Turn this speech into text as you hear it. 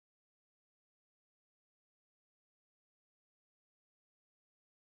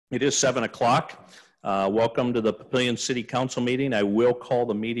It is 7 o'clock. Welcome to the Papillion City Council meeting. I will call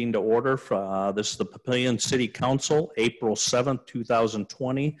the meeting to order. This is the Papillion City Council, April 7th,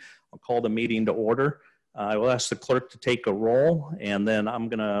 2020. I'll call the meeting to order. I will ask the clerk to take a roll, and then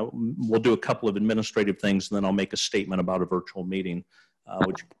we'll do a couple of administrative things, and then I'll make a statement about a virtual meeting.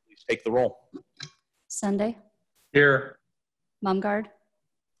 Would you please take the roll? Sunday. Here. Mumgard.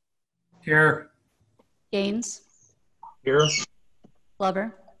 Here. Gaines. Here.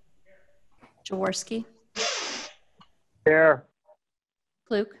 Glover. Jaworski. Here.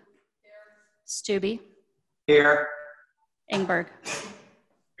 Klug. Stubbe. Here. Ingberg.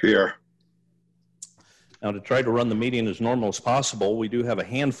 Here. Now, to try to run the meeting as normal as possible, we do have a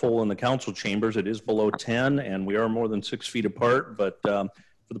handful in the council chambers. It is below 10, and we are more than 6 feet apart. But for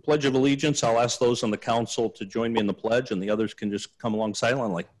the Pledge of Allegiance, I'll ask those on the council to join me in the pledge, and the others can just come along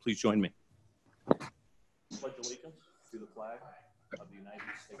silently. Please join me. Pledge allegiance to the flag of the United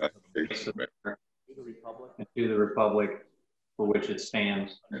States of America, to the republic, And to the republic for which it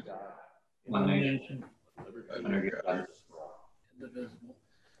stands, one nation, under God.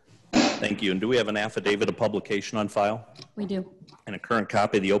 Thank you. And do we have an affidavit of publication on file? We do. And a current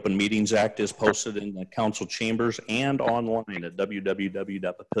copy of the Open Meetings Act is posted in the council chambers and online at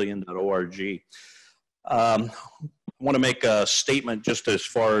www.papillion.org. I want to make a statement just as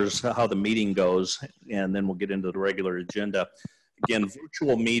far as how the meeting goes, and then we'll get into the regular agenda. Again,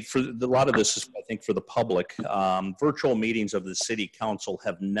 virtual meet, a lot of this is, I think, for the public. Virtual meetings of the city council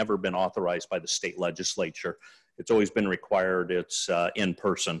have never been authorized by the state legislature. It's always been required. It's in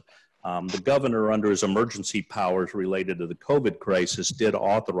person. The governor, under his emergency powers related to the COVID crisis, did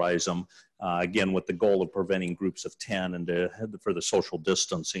authorize them, again, with the goal of preventing groups of 10 and for the social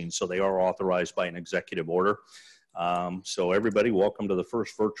distancing. So they are authorized by an executive order. So everybody, welcome to the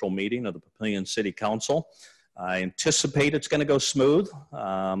first virtual meeting of the Papillion City Council. I anticipate it's going to go smooth.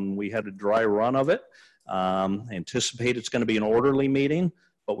 We had a dry run of it. I anticipate it's going to be an orderly meeting,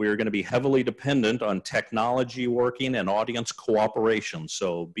 but we are going to be heavily dependent on technology working and audience cooperation.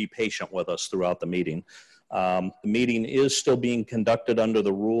 So be patient with us throughout the meeting. The meeting is still being conducted under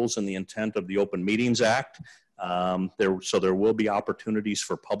the rules and the intent of the Open Meetings Act. So there will be opportunities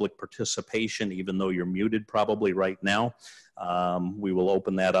for public participation, even though you're muted probably right now. We will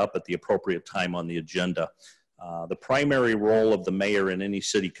open that up at the appropriate time on the agenda. The primary role of the mayor in any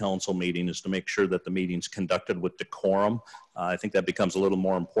city council meeting is to make sure that the meeting's conducted with decorum. I think that becomes a little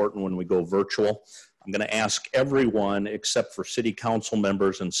more important when we go virtual. I'm going to ask everyone except for city council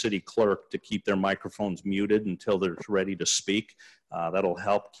members and city clerk to keep their microphones muted until they're ready to speak. That'll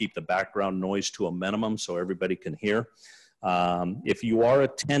help keep the background noise to a minimum so everybody can hear. If you are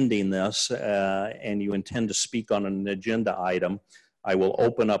attending this and you intend to speak on an agenda item, I will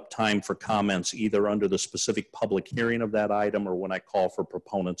open up time for comments either under the specific public hearing of that item or when I call for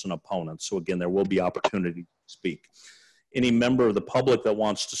proponents and opponents. So again, there will be opportunity to speak. Any member of the public that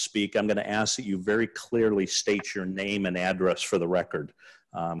wants to speak, I'm going to ask that you very clearly state your name and address for the record,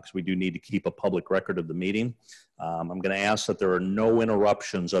 because we do need to keep a public record of the meeting. I'm going to ask that there are no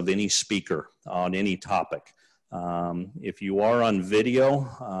interruptions of any speaker on any topic. If you are on video,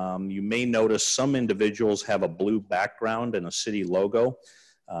 you may notice some individuals have a blue background and a city logo.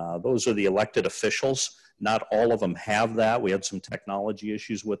 Those are the elected officials. Not all of them have that. We had some technology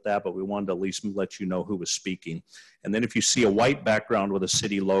issues with that, but we wanted to at least let you know who was speaking. And then if you see a white background with a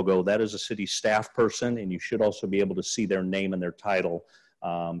city logo, that is a city staff person, and you should also be able to see their name and their title.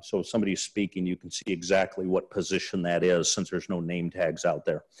 So if somebody's speaking, you can see exactly what position that is, since there's no name tags out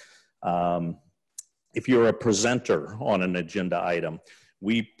there. If you're a presenter on an agenda item,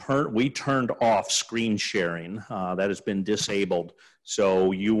 we turned off screen sharing. That has been disabled.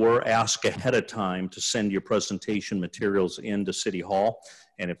 So you were asked ahead of time to send your presentation materials into City Hall.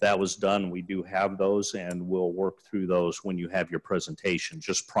 And if that was done, we do have those, and we'll work through those when you have your presentation.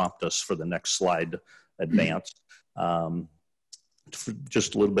 Just prompt us for the next slide advanced.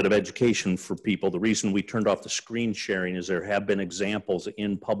 Just a little bit of education for people. The reason we turned off the screen sharing is there have been examples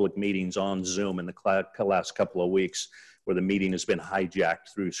in public meetings on Zoom in the last couple of weeks where the meeting has been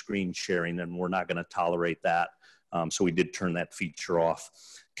hijacked through screen sharing, and we're not going to tolerate that. So we did turn that feature off.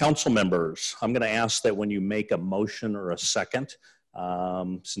 Council members, I'm going to ask that when you make a motion or a second,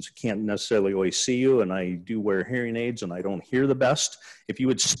 since we can't necessarily always see you, and I do wear hearing aids and I don't hear the best, if you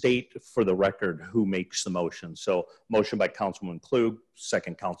would state for the record who makes the motion. So motion by Councilman Klug,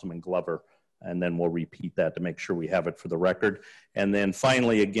 second Councilman Glover, and then we'll repeat that to make sure we have it for the record. And then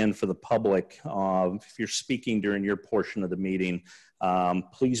finally, again, for the public, if you're speaking during your portion of the meeting,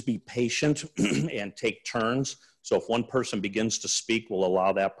 please be patient and take turns. So if one person begins to speak, we'll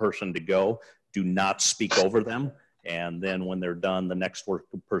allow that person to go. Do not speak over them. And then when they're done, the next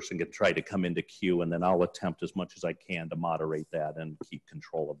person can try to come into queue, and then I'll attempt as much as I can to moderate that and keep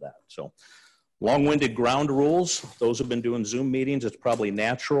control of that. So long-winded ground rules. Those who've been doing Zoom meetings, it's probably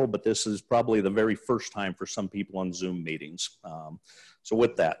natural, but this is probably the very first time for some people on Zoom meetings. So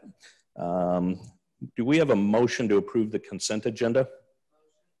with that, do we have a motion to approve the consent agenda?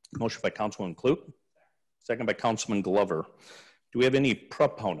 Motion by Councilman Klug, second by Councilman Glover. Do we have any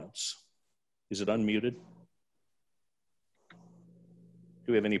proponents? Is it unmuted?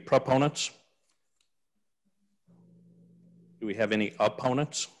 Do we have any proponents? Do we have any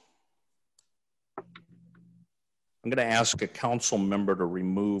opponents? I'm going to ask a council member to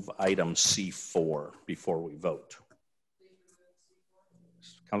remove item C4 before we vote.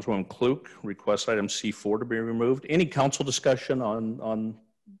 Councilwoman Klug requests item C4 to be removed. Any council discussion on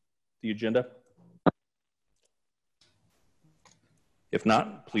the agenda? If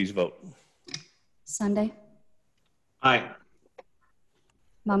not, please vote. Sunday, Aye.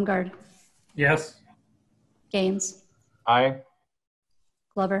 Mumgarde, Yes. Gaines, Aye.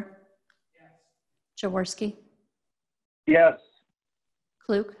 Glover, Jaworski, Yes.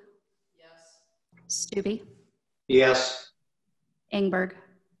 Klug, Stubbe, Yes. Ingberg.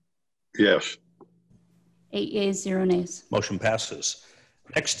 Yes. 8 yeas, 0 nays. Motion passes.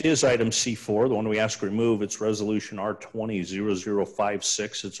 Next is item C4, the one we asked to remove. It's resolution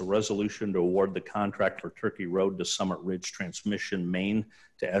R200056. It's a resolution to award the contract for Turkey Road to Summit Ridge Transmission Main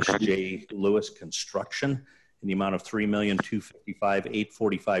to SJ Lewis Construction in the amount of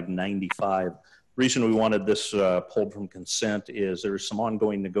 $3,255,845.95. Reason we wanted this pulled from consent is there's some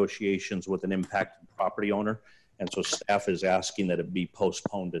ongoing negotiations with an impacted property owner, and so staff is asking that it be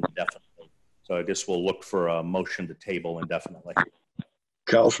postponed indefinitely. So I guess we'll look for a motion to table indefinitely.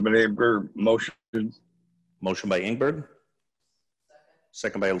 Councilman Ingber, motion. Motion by Ingberg,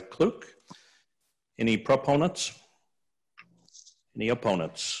 second by Klug. Any proponents? Any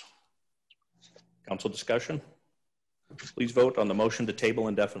opponents? Council discussion? Please vote on the motion to table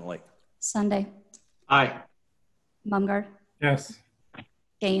indefinitely. Sunday, Aye. Mumgarde, Yes.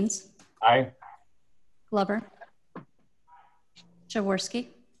 Gaines, Aye. Glover, Jaworski,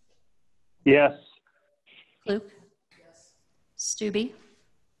 Yes. Klug, Stubbe,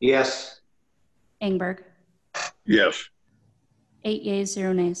 Yes. Ingberg. Yes. 8 yeas,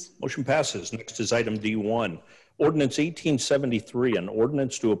 0 nays. Motion passes. Next is item D1. Ordinance 1873, an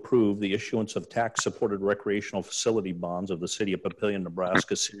ordinance to approve the issuance of tax-supported recreational facility bonds of the city of Papillion,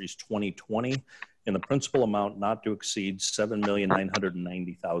 Nebraska, Series 2020, in the principal amount not to exceed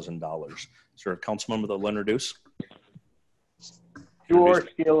 $7,990,000. Is there a council member that will introduce?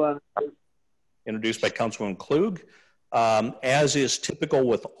 Introduced by Councilman Klug. As is typical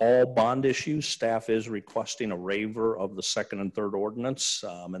with all bond issues, staff is requesting a waiver of the second and third ordinance,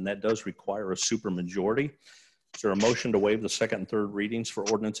 and that does require a supermajority. Is there a motion to waive the second and third readings for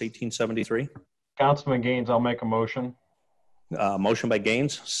ordinance 1873? Councilman Gaines, I'll make a motion. Motion by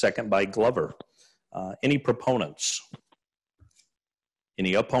Gaines, second by Glover. Any proponents?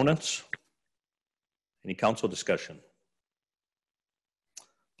 Any opponents? Any council discussion?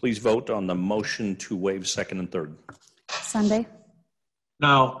 Please vote on the motion to waive second and third. Sunday,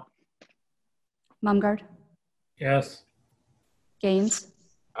 No. Mumgarde, Yes. Gaines,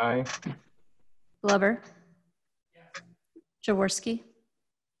 Aye. Glover, Jaworski,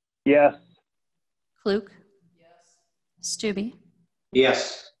 Yes. Klug, Stubbe,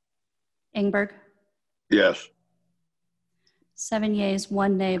 Yes. Ingberg. Yes. 7 yeas,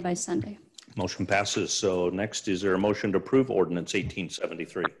 1 nay by Sunday. Motion passes. So next, is there a motion to approve ordinance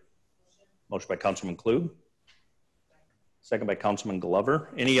 1873? Motion by Councilman Klug. Second by Councilman Glover.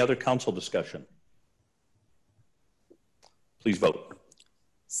 Any other council discussion? Please vote.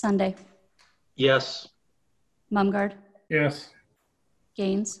 Sunday, Yes. Mumgarde, Yes.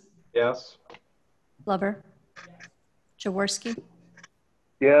 Gaines, Yes. Glover, Jaworski,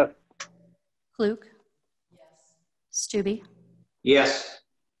 Yes. Klug, Stubbe, Yes.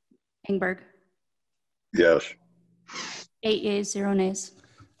 Ingberg. Yes. 8 yeas, 0 nays.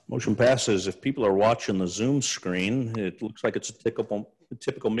 Motion passes. If people are watching the Zoom screen, it looks like it's a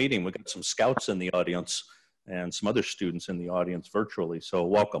typical meeting. We've got some scouts in the audience and some other students in the audience virtually, so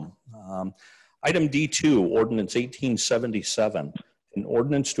welcome. Item D2, ordinance 1877, an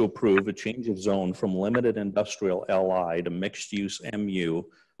ordinance to approve a change of zone from limited industrial LI to mixed use MU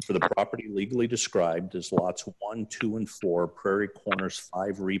for the property legally described as lots 1, 2, and 4, Prairie Corners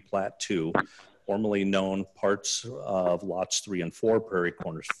 5 replat 2, formerly known parts of lots 3 and 4, Prairie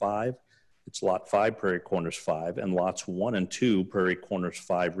Corners 5. It's lot 5, Prairie Corners 5, and lots 1 and 2, Prairie Corners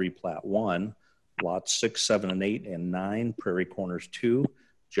 5 replat 1, lots 6, 7, and 8, and 9, Prairie Corners 2,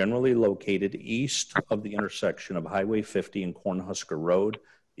 generally located east of the intersection of Highway 50 and Cornhusker Road.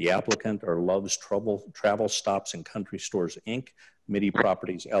 The applicant are Love's Travel Stops and Country Stores, Inc., Mitty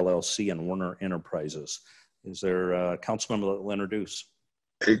Properties, LLC, and Warner Enterprises. Is there a council member that will introduce?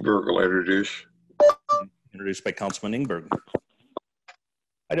 Ingberg will introduce. Introduced by Councilman Ingberg.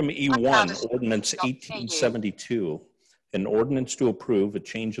 Item E1, Ordinance 1872, an ordinance to approve a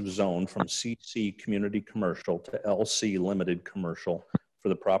change of zone from CC Community Commercial to LC Limited Commercial for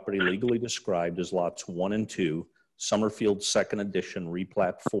the property legally described as lots 1 and 2, Summerfield 2nd Edition,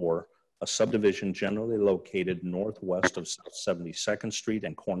 Replat 4, a subdivision generally located northwest of South 72nd Street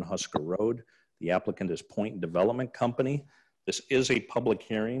and Cornhusker Road. The applicant is Point Development Company. This is a public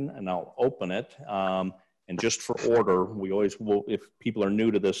hearing, and I'll open it. And just for order, we always will, if people are new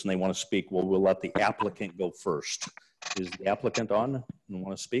to this and they want to speak, we'll let the applicant go first. Is the applicant on and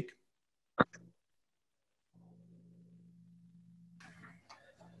want to speak?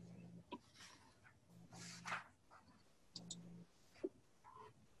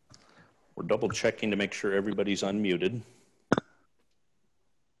 We're double checking to make sure everybody's unmuted.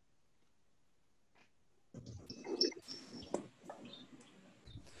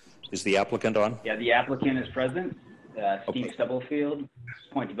 Is the applicant on? Yeah, the applicant is present. Steve Stubblefield,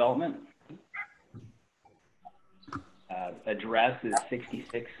 Point Development. Address is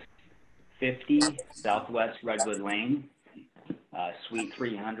 6650 Southwest Redwood Lane, Suite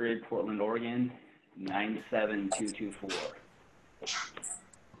 300, Portland, Oregon, 97224.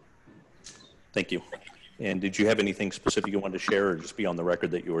 Thank you. And did you have anything specific you wanted to share, or just be on the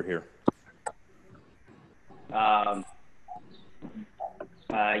record that you were here?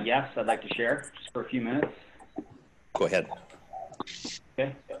 Yes, I'd like to share just for a few minutes. Go ahead.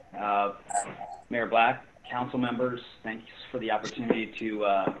 Okay. Mayor Black, council members, thanks for the opportunity to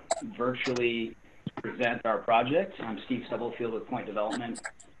virtually present our project. I'm Steve Stubblefield with Point Development.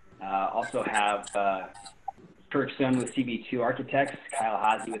 Also have Kirk Sun with CB2 Architects, Kyle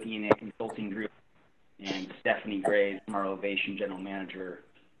Hazy with E&A Consulting Group, and Stephanie Graves from our Ovation General Manager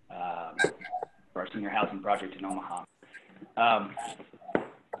for our senior housing project in Omaha.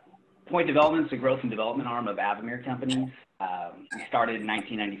 Point Development is a growth and development arm of Avamere Companies. We started in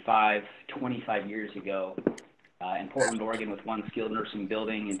 1995, 25 years ago, in Portland, Oregon, with one skilled nursing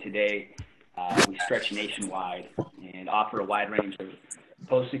building, and today we stretch nationwide and offer a wide range of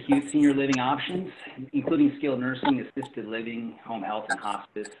post-acute senior living options, including skilled nursing, assisted living, home health and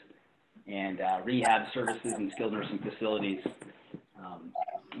hospice, and rehab services and skilled nursing facilities.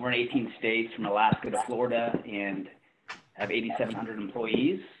 We're in 18 states from Alaska to Florida and have 8,700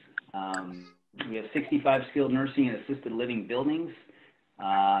 employees. We have 65 skilled nursing and assisted living buildings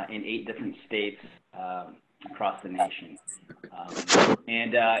in 8 different states across the nation.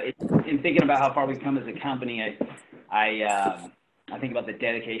 In thinking about how far we've come as a company, I think about the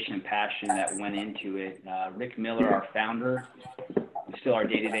dedication and passion that went into it. Rick Miller, our founder, who's still our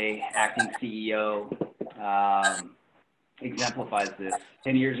day-to-day acting CEO, exemplifies this.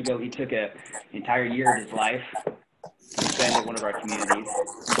 10 years ago, he took an entire year of his life to spend at one of our communities.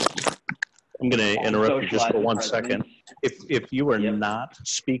 I'm going to interrupt you just for 1 second. If you are not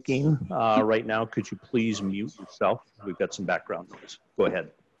speaking right now, could you please mute yourself? We've got some background noise. Go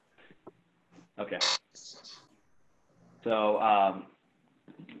ahead. Okay. So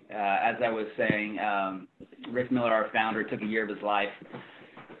as I was saying, Rick Miller, our founder, took a year of his life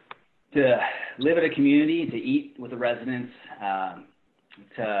to live at a community, to eat with the residents,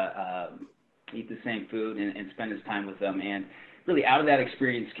 to eat the same food and spend his time with them. And really out of that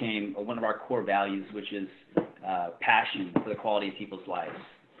experience came one of our core values, which is passion for the quality of people's lives.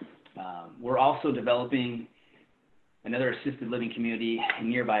 We're also developing another assisted living community in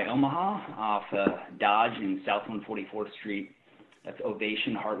nearby Omaha off Dodge and South 144th Street. That's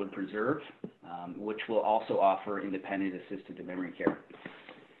Ovation Heartwood Preserve, which will also offer independent assisted memory care.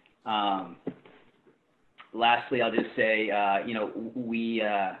 Lastly, I'll just say,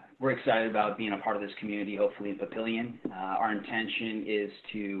 we're excited about being a part of this community, hopefully in Papillion. Our intention is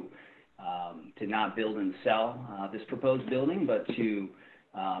to not build and sell this proposed building, but to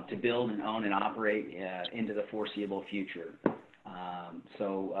build and own and operate into the foreseeable future.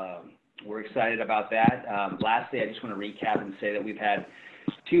 So we're excited about that. Lastly, I just want to recap and say that we've had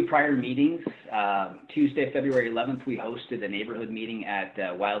 2 prior meetings. Tuesday, February 11th, we hosted a neighborhood meeting at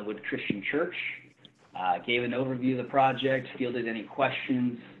Wildwood Christian Church, gave an overview of the project, fielded any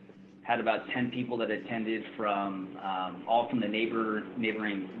questions, had about 10 people that attended from all from the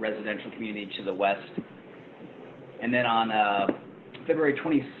neighboring residential community to the west. And then on February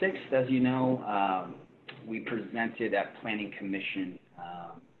 26th, as you know, we presented at Planning Commission.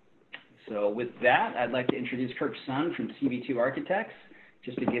 So with that, I'd like to introduce Kirk Sun from CB2 Architects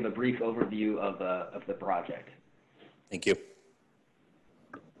just to give a brief overview of the project. Thank you.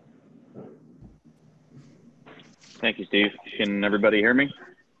 Thank you, Steve. Can everybody hear me?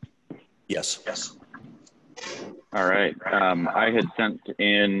 Yes. Yes. All right. I had sent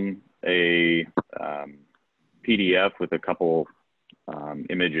in a PDF with a couple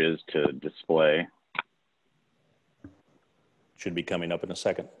images to display. Should be coming up in a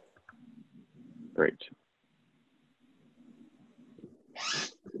second. Great.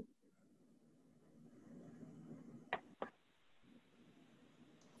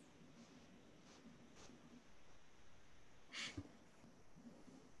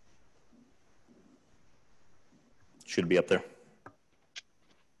 Should be up there.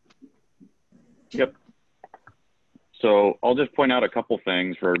 Yep. So I'll just point out a couple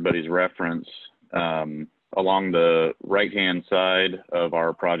things for everybody's reference. Along the right-hand side of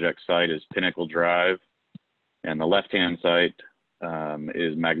our project site is Pinnacle Drive, and the left-hand side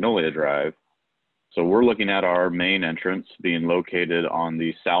is Magnolia Drive. So we're looking at our main entrance being located on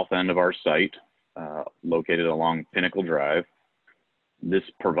the south end of our site, located along Pinnacle Drive. This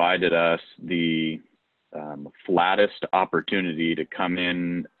provided us the flattest opportunity to come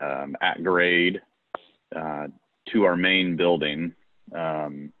in at grade to our main building.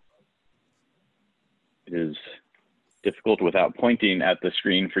 It is difficult without pointing at the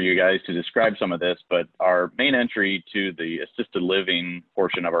screen for you guys to describe some of this, but our main entry to the assisted living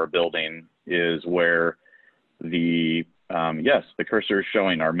portion of our building is where the, yes, the cursor is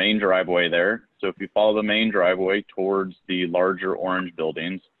showing our main driveway there. So if you follow the main driveway towards the larger orange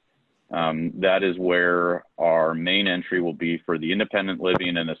buildings, that is where our main entry will be for the independent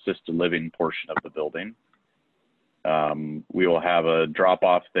living and assisted living portion of the building. We will have a drop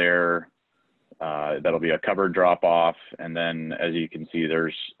off there. That'll be a covered drop off. And then as you can see,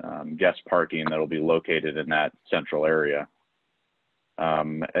 there's guest parking that'll be located in that central area.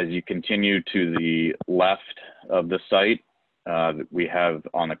 As you continue to the left of the site, we have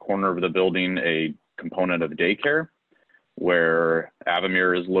on the corner of the building a component of daycare, where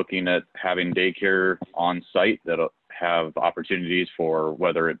Avamere is looking at having daycare on site that'll have opportunities for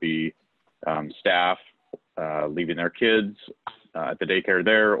whether it be staff leaving their kids at the daycare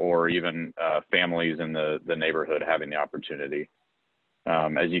there, or even families in the neighborhood having the opportunity.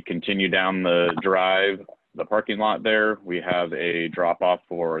 As you continue down the drive, the parking lot there, we have a drop off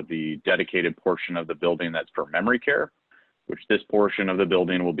for the dedicated portion of the building that's for memory care, which this portion of the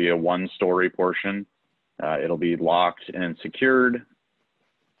building will be a one-story portion. It'll be locked and secured.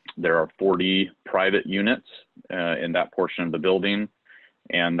 There are 40 private units in that portion of the building,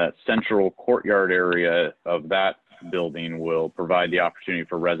 and that central courtyard area of that building will provide the opportunity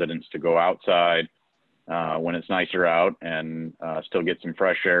for residents to go outside when it's nicer out and still get some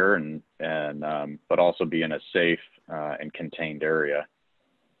fresh air, but also be in a safe and contained area.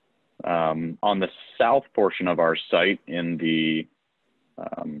 On the south portion of our site, in the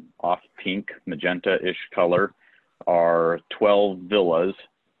off pink magenta-ish color, are 12 villas.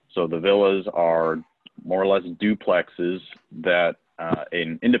 So the villas are more or less duplexes that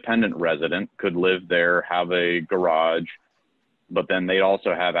an independent resident could live there, have a garage, but then they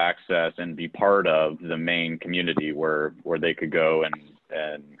also have access and be part of the main community where they could go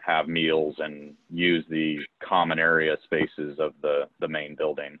and have meals and use the common area spaces of the main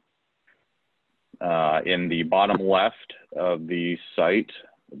building. In the bottom left of the site,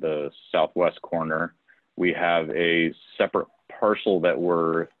 the southwest corner, we have a separate parcel that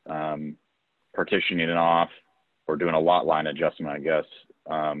we're partitioning it off, or doing a lot line adjustment, I guess,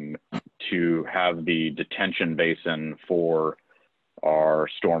 to have the detention basin for our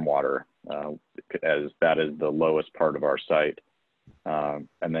stormwater, as that is the lowest part of our site.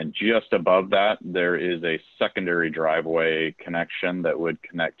 And then just above that, there is a secondary driveway connection that would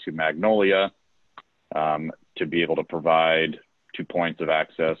connect to Magnolia, to be able to provide 2 points of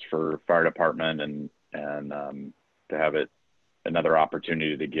access for fire department and to have it another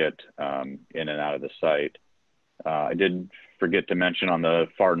opportunity to get in and out of the site. I did forget to mention, on the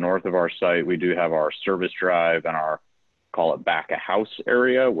far north of our site, we do have our service drive and our, call it, back of house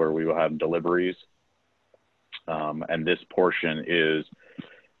area where we will have deliveries. And this portion is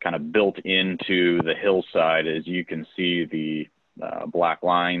kind of built into the hillside. As you can see, the black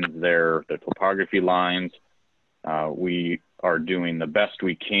lines there, the topography lines. We are doing the best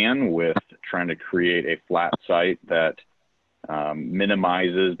we can with trying to create a flat site that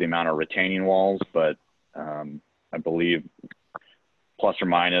minimizes the amount of retaining walls, but I believe plus or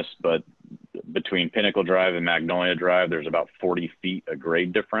minus, but between Pinnacle Drive and Magnolia Drive, there's about 40 feet of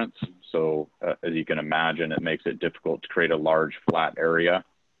grade difference. So as you can imagine, it makes it difficult to create a large flat area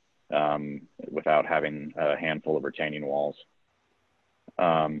without having a handful of retaining walls.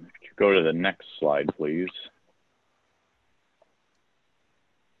 Go to the next slide, please.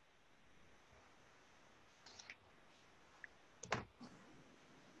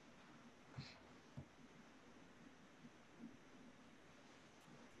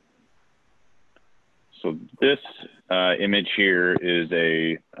 So this image here is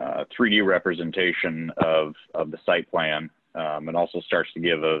a 3D representation of the site plan, and also starts to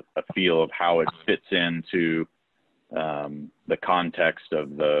give a feel of how it fits into the context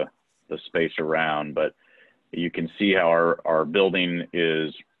of the space around. But you can see how our building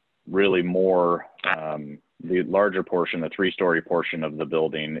is really more, the larger portion, the 3-story portion of the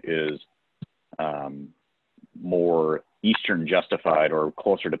building is more eastern justified or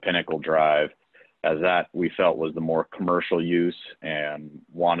closer to Pinnacle Drive, as that we felt was the more commercial use and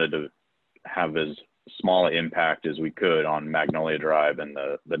wanted to have as small impact as we could on Magnolia Drive and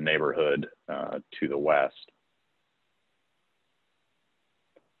the neighborhood to the west.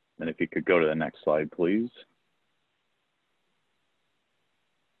 And if you could go to the next slide, please.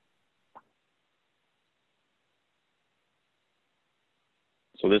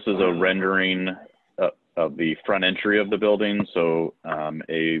 So this is a rendering of the front entry of the building. So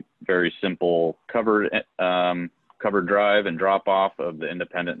a very simple covered drive and drop off of the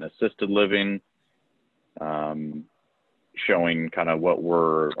independent and assisted living, showing kind of what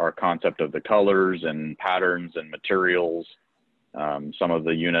were our concept of the colors and patterns and materials. Some of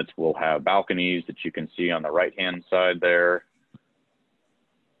the units will have balconies that you can see on the right-hand side there.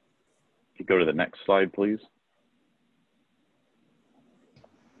 If you go to the next slide, please.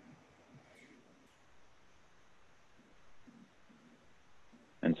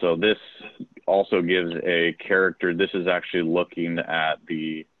 And so this also gives a character. This is actually looking at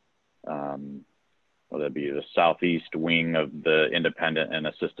the, what would that be, the southeast wing of the independent and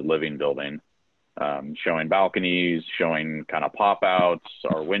assisted living building, showing balconies, showing kind of pop outs,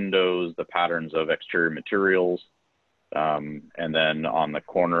 our windows, the patterns of exterior materials. And then on the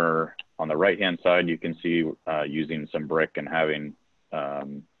corner, on the right-hand side, you can see using some brick and having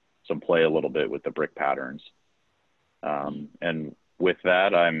some play a little bit with the brick patterns. And with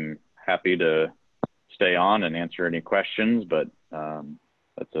that, I'm happy to stay on and answer any questions, but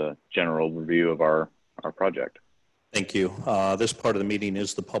that's a general review of our project. Thank you. This part of the meeting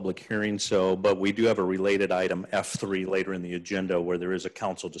is the public hearing, but we do have a related item, F3, later in the agenda where there is a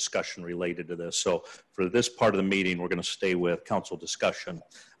council discussion related to this. So for this part of the meeting, we're going to stay with council discussion.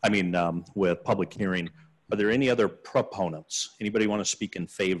 With public hearing. Are there any other proponents? Anybody want to speak in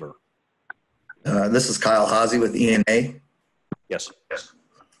favor? This is Kyle Hazy with ENA. Yes.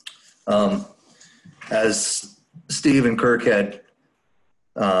 As Steve and Kirk had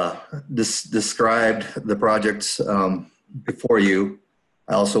described the projects before you,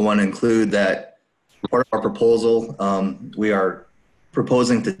 I also want to include that part of our proposal, we are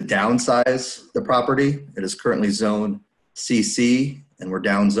proposing to downsize the property. It is currently zoned CC, and we're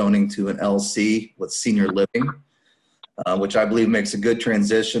down zoning to an LC with senior living, which I believe makes a good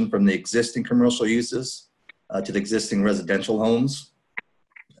transition from the existing commercial uses to the existing residential homes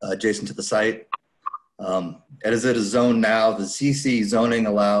adjacent to the site. As it is zoned now, the CC zoning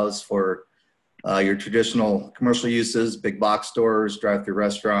allows for your traditional commercial uses, big box stores, drive-through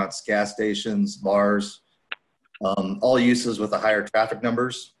restaurants, gas stations, bars, all uses with the higher traffic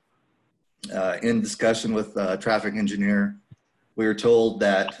numbers. In discussion with a traffic engineer, we were told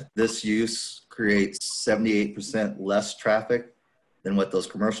that this use creates 78% less traffic than what those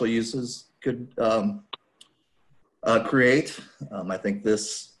commercial uses could create. I think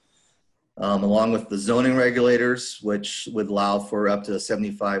this, along with the zoning regulators, which would allow for up to a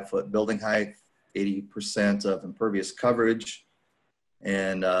 75-foot building height, 80% of impervious coverage,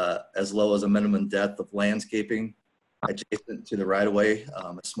 and as low as a minimum depth of landscaping adjacent to the right-of-way,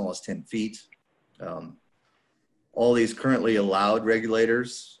 as small as 10 feet. All these currently allowed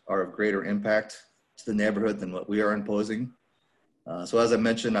regulators are of greater impact to the neighborhood than what we are imposing. So as I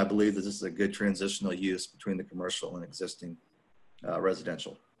mentioned, I believe that this is a good transitional use between the commercial and existing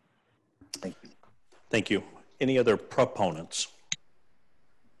residential. Thank you. Thank you. Any other proponents?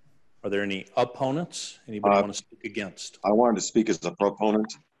 Are there any opponents? Anybody want to speak against? I wanted to speak as a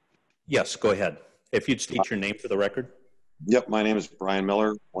proponent. Yes, go ahead. If you'd state your name for the record. Yep, my name is Brian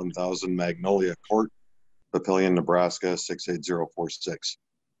Miller, 1000 Magnolia Court, Papillion, Nebraska, 68046.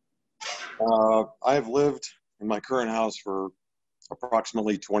 I've lived in my current house for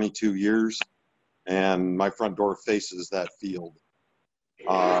approximately 22 years, and my front door faces that field.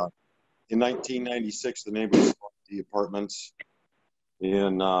 In 1996, the neighbors fought the apartments.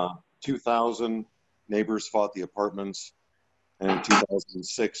 In 2000, neighbors fought the apartments. And in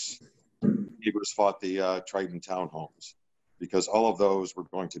 2006, neighbors fought the Triton townhomes. because all of those were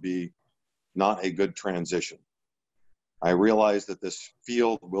going to be not a good transition. I realize that this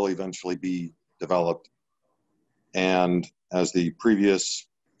field will eventually be developed. And as the previous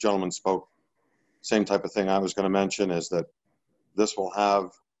gentleman spoke, same type of thing I was going to mention is that this will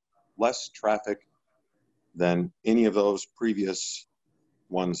have less traffic than any of those previous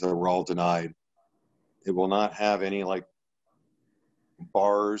ones that were all denied. It will not have any like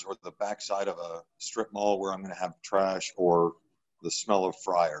bars or the backside of a strip mall where I'm going to have trash or the smell of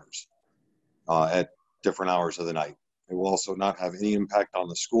fryers at different hours of the night. It will also not have any impact on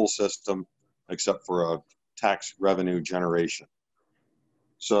the school system except for a tax revenue generation.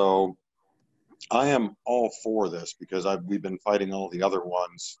 So I am all for this because we've been fighting all the other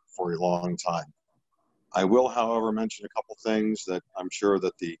ones for a long time. I will, however, mention a couple things that I'm sure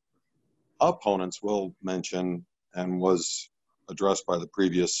that the opponents will mention and was addressed by the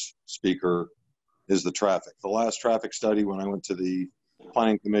previous speaker is the traffic. The last traffic study when I went to the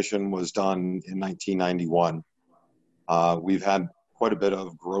Planning Commission was done in 1991. We've had quite a bit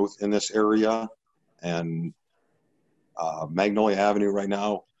of growth in this area, and Magnolia Avenue right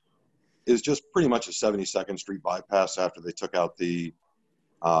now is just pretty much a 72nd Street bypass after they took out the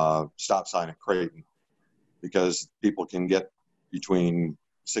stop sign at Creighton, because people can get between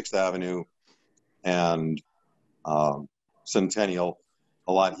 6th Avenue and Centennial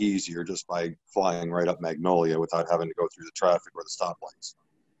a lot easier just by flying right up Magnolia without having to go through the traffic or the stoplights.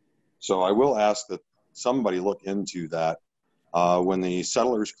 So I will ask that somebody look into that. When the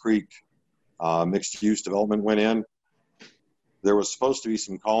Settlers Creek mixed-use development went in, there was supposed to be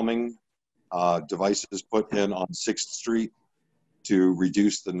some calming devices put in on 6th Street to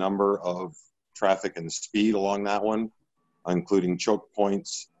reduce the number of traffic and speed along that one, including choke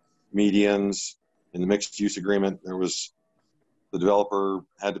points, medians. In the mixed-use agreement, there was the developer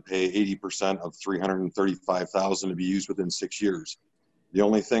had to pay 80% of $335,000 to be used within 6 years. The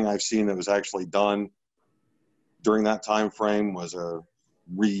only thing I've seen that was actually done during that time frame was a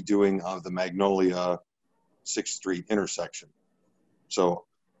redoing of the Magnolia 6th Street intersection. So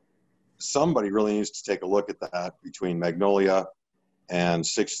somebody really needs to take a look at that between Magnolia and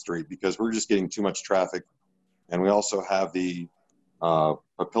 6th Street, because we're just getting too much traffic. And we also have the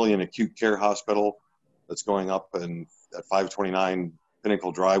Papillion Acute Care Hospital that's going up in at 529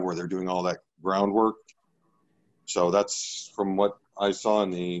 Pinnacle Drive, where they're doing all that groundwork. So that's from what I saw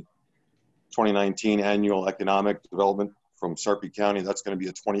in the 2019 annual economic development from Sarpy County. That's going to be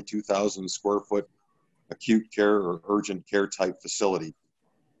a 22,000 square foot acute care or urgent care type facility.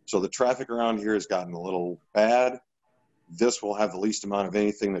 So the traffic around here has gotten a little bad. This will have the least amount of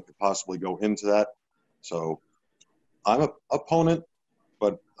anything that could possibly go into that. So I'm an opponent,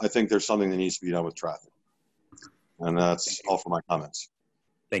 but I think there's something that needs to be done with traffic. And that's all for my comments.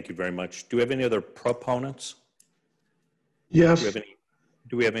 Thank you very much. Do we have any other proponents? Yes.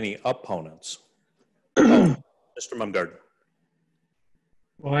 Do we have any opponents? Oh, Mr. Mumgarden.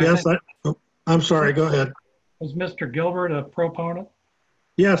 Well, yes, I'm sorry. Go ahead. Was Mr. Gilbert a proponent?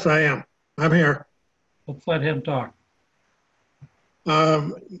 Yes, I am. I'm here. Let's let him talk.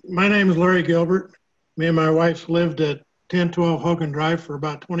 My name is Larry Gilbert. Me and my wife lived at 1012 Hogan Drive for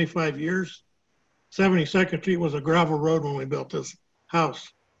about 25 years. 72nd Street was a gravel road when we built this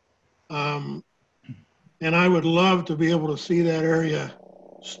house. And I would love to be able to see that area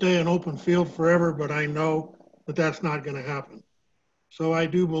stay an open field forever, but I know that that's not going to happen. So I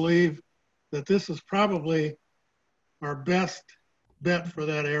do believe that this is probably our best bet for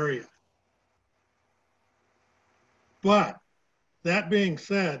that area. But that being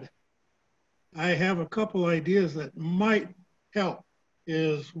said, I have a couple ideas that might help.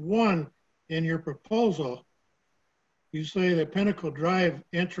 Is one, in your proposal, you say that Pinnacle Drive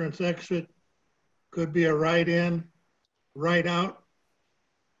entrance exit could be a right in, right out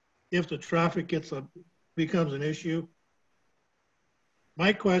if the traffic becomes an issue.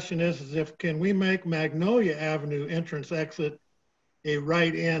 My question is if can we make Magnolia Avenue entrance exit a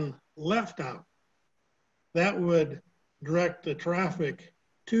right in, left out? That would direct the traffic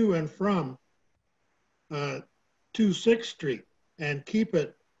to and from to 6th Street and keep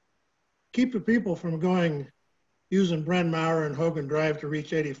the people from using Bryn Mawr and Hogan Drive to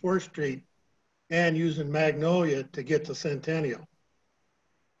reach 84th Street and using Magnolia to get to Centennial.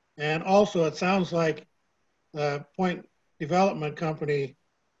 And also it sounds like Point Development Company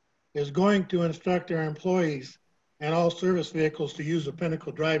is going to instruct their employees and all service vehicles to use the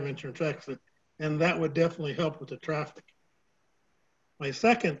Pinnacle Drive entrance exit, and that would definitely help with the traffic. My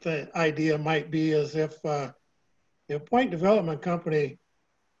second idea might be is if Point Development Company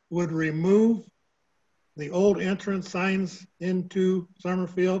would remove the old entrance signs into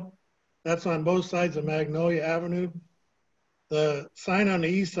Summerfield, that's on both sides of Magnolia Avenue, the sign on the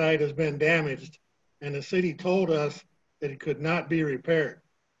east side has been damaged, and the city told us that it could not be repaired.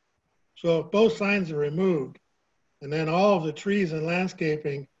 So if both signs are removed, and then all of the trees and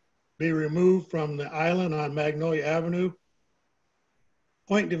landscaping be removed from the island on Magnolia Avenue,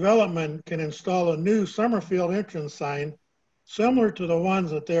 Point Development can install a new Summerfield entrance sign similar to the ones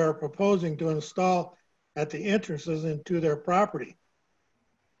that they are proposing to install at the entrances into their property,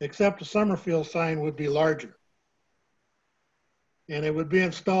 except the Summerfield sign would be larger. And it would be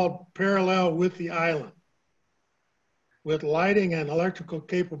installed parallel with the island, with lighting and electrical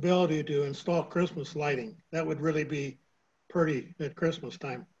capability to install Christmas lighting. That would really be pretty at Christmas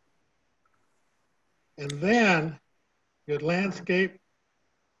time. And then you'd landscape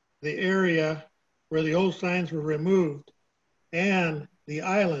the area where the old signs were removed and the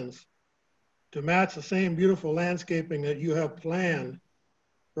islands to match the same beautiful landscaping that you have planned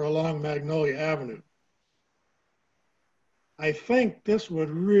for along Magnolia Avenue. I think this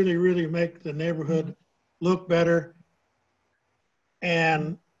would really, really make the neighborhood look better.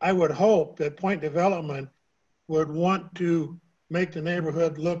 And I would hope that Point Development would want to make the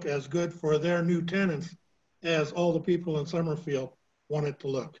neighborhood look as good for their new tenants as all the people in Summerfield want it to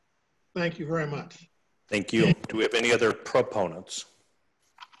look. Thank you very much. Thank you. Do we have any other proponents?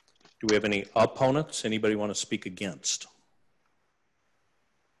 Do we have any opponents? Anybody want to speak against?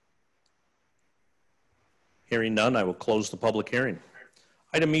 Hearing none, I will close the public hearing.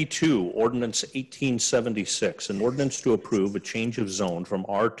 Item E2, Ordinance 1876, an ordinance to approve a change of zone from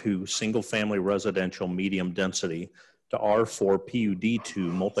R2 single-family residential medium density to R4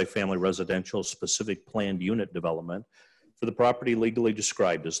 PUD2 multifamily residential specific planned unit development for the property legally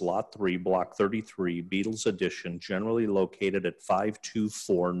described as Lot 3, Block 33, Beatles Addition, generally located at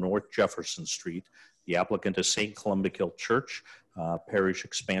 524 North Jefferson Street. The applicant is St. Columbkille Church, Parish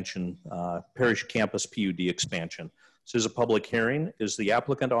Campus PUD expansion. This is a public hearing. Is the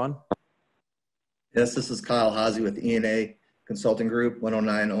applicant on? Yes, this is Kyle Hazy with E&A Consulting Group,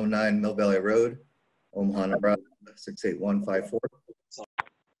 10909 Mill Valley Road, Omaha, Nebraska, 68154.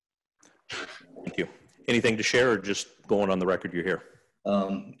 Thank you. Anything to share or just going on the record you're here?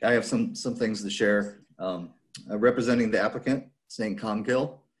 I have some things to share. Representing the applicant, St.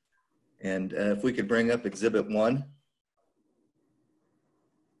 Columbkille, and if we could bring up Exhibit 1.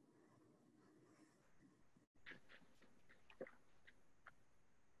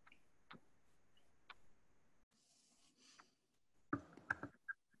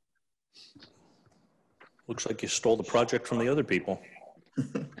 Looks like you stole the project from the other people.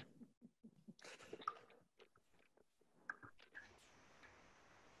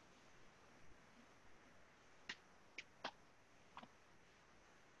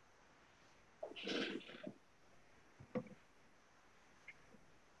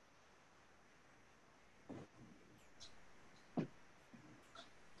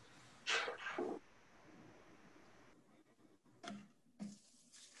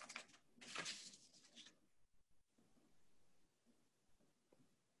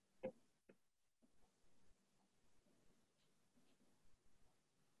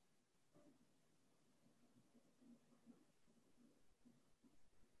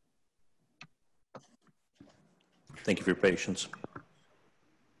 Thank you for your patience.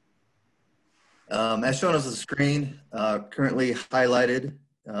 As shown on the screen, currently highlighted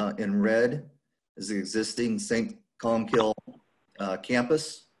in red is the existing St. Columbkille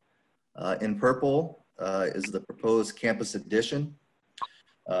campus. In purple is the proposed campus addition.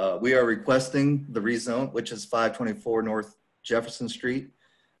 We are requesting the rezone, which is 524 North Jefferson Street.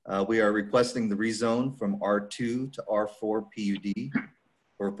 We are requesting the rezone from R2 to R4 PUD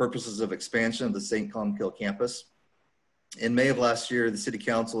for purposes of expansion of the St. Columbkille campus. In May of last year, the City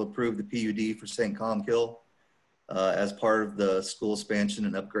Council approved the PUD for St. Columbkille as part of the school expansion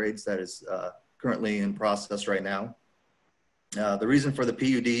and upgrades that is currently in process right now. The reason for the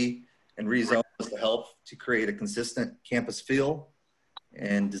PUD and rezone was to help to create a consistent campus feel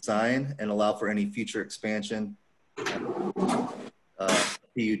and design and allow for any future expansion PUD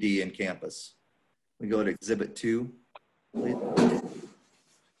in campus. We go to Exhibit 2, please.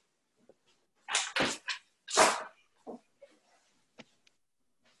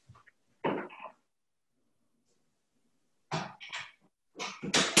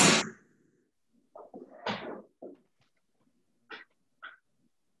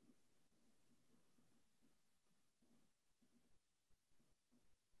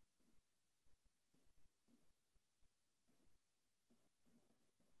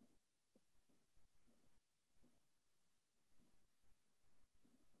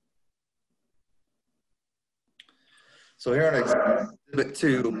 So here on Exhibit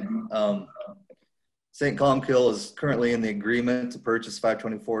 2, St. Columkill is currently in the agreement to purchase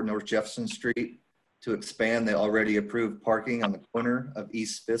 524 North Jefferson Street to expand the already approved parking on the corner of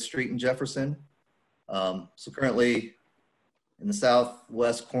East 5th Street in Jefferson. So currently in the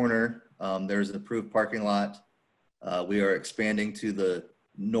southwest corner, there's an approved parking lot. We are expanding to the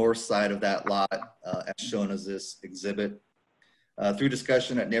north side of that lot, as shown as this exhibit. Through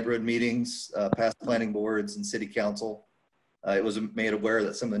discussion at neighborhood meetings, past planning boards and city council, it was made aware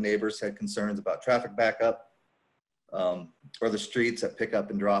that some of the neighbors had concerns about traffic backup or the streets at pickup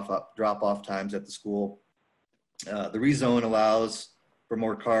and drop off times at the school. The rezone allows for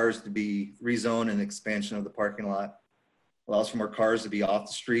more cars to be rezoned and expansion of the parking lot, allows for more cars to be off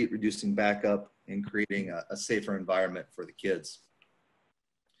the street, reducing backup and creating a safer environment for the kids.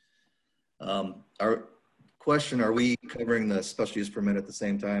 Our question, are we covering the special use permit at the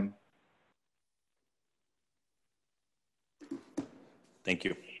same time? Thank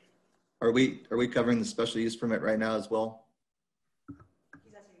you. Are we covering the special use permit right now as well?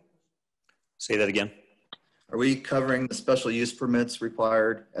 Say that again. Are we covering the special use permits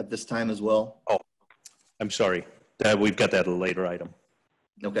required at this time as well? Oh, I'm sorry. We've got that at a later item.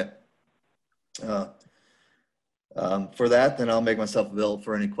 Okay. For that, then I'll make myself available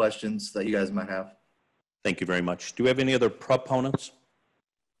for any questions that you guys might have. Thank you very much. Do we have any other proponents? Do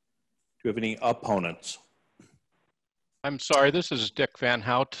we have any opponents? I'm sorry, this is Dick Van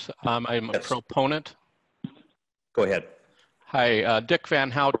Hout. I'm a proponent. Go ahead. Hi, Dick Van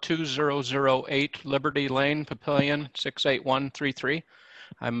Hout, 2008 Liberty Lane, Papillion, 68133.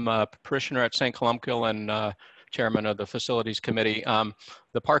 I'm a parishioner at St. Columkill and chairman of the facilities committee.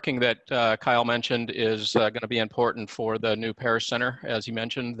 The parking that Kyle mentioned is going to be important for the new parish center, as he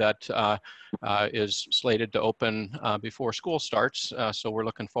mentioned, that is slated to open before school starts. So we're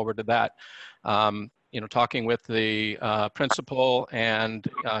looking forward to that. You know, talking with the principal and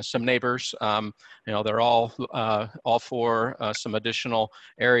some neighbors, you know, they're all for some additional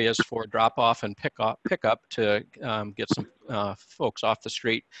areas for drop off and pick up to get some folks off the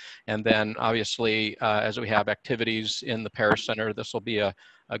street. And then obviously, as we have activities in the parish center, this will be a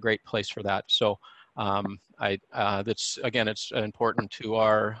great place for that. So that's, again, it's important to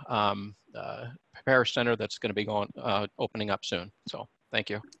our parish center that's going to be opening up soon. So thank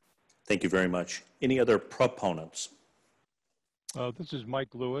you. Thank you very much. Any other proponents? This is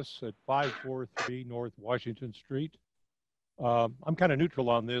Mike Lewis at 543 North Washington Street. I'm kind of neutral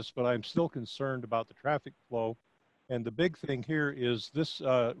on this, but I'm still concerned about the traffic flow. And the big thing here is this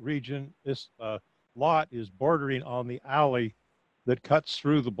region, this lot is bordering on the alley that cuts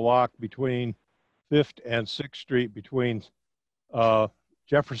through the block between 5th and 6th Street, between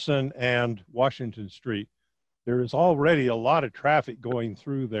Jefferson and Washington Street. There is already a lot of traffic going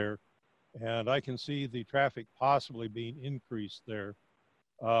through there, and I can see the traffic possibly being increased there.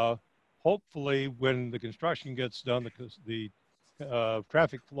 Hopefully, when the construction gets done, the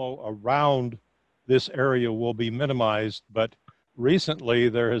traffic flow around this area will be minimized. But recently,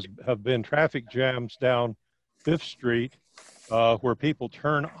 there have been traffic jams down 5th Street where people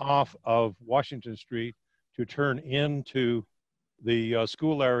turn off of Washington Street to turn into the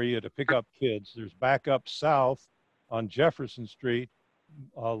school area to pick up kids. There's backup south on Jefferson Street,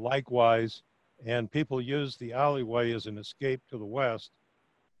 likewise, and people use the alleyway as an escape to the west.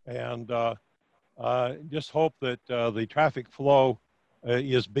 And just hope that the traffic flow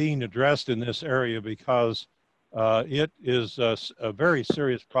is being addressed in this area, because it is a very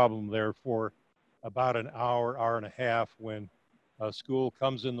serious problem there for about an hour, hour and a half when school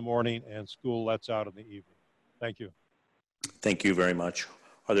comes in the morning and school lets out in the evening. Thank you. Thank you very much.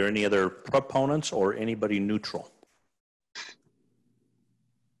 Are there any other proponents or anybody neutral?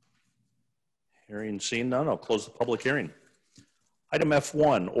 Hearing and seeing none, I'll close the public hearing. Item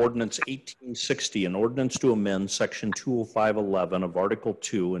F1, Ordinance 1860, an ordinance to amend Section 205.11 of Article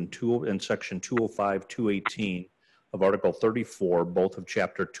 2 and Section 205.218 of Article 34, both of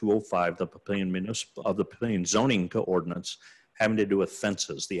Chapter 205 of the Papillion zoning ordinance, having to do with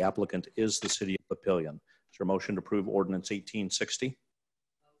fences. The applicant is the city of Papillion. Is there a motion to approve Ordinance 1860?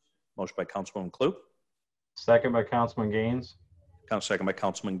 Motion by Councilwoman Klug. Second by Councilman Gaines. Second by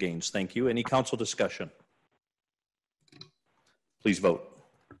Councilman Gaines. Thank you. Any council discussion? Please vote.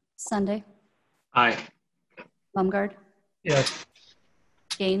 Sunday, Aye. Baumgard, Yes.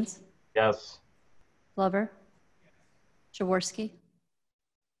 Gaines, Yes. Glover, Jaworski,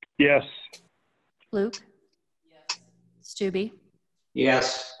 Yes. Luke, Stube,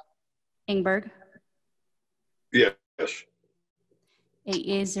 Yes. Ingberg, Yes. 8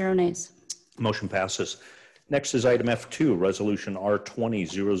 yeas, 0 nays. Motion passes. Next is item F2, Resolution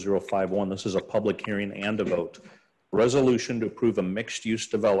R200051. This is a public hearing and a vote Resolution to approve a mixed-use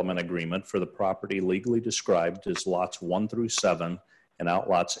development agreement for the property legally described as lots 1 through 7 and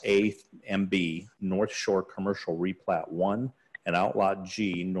outlots A and B, North Shore Commercial Replat 1, and outlot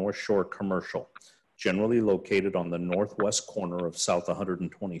G, North Shore Commercial, generally located on the northwest corner of South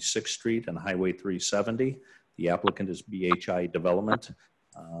 126th Street and Highway 370. The applicant is BHI Development.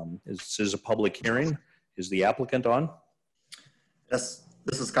 This is a public hearing. Is the applicant on? Yes,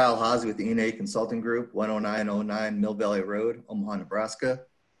 this is Kyle Haase with the E&A Consulting Group, 10909 Mill Valley Road, Omaha, Nebraska,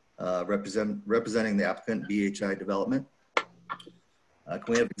 representing the applicant BHI Development. Can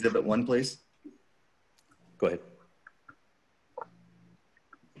we have Exhibit 1, please? Go ahead.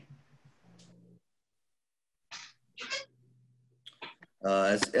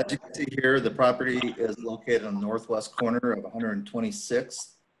 As you can see here, the property is located on the northwest corner of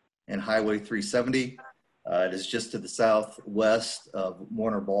 126th and Highway 370. It is just to the southwest of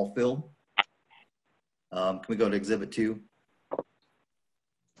Warner Ball Field. Can we go to Exhibit 2?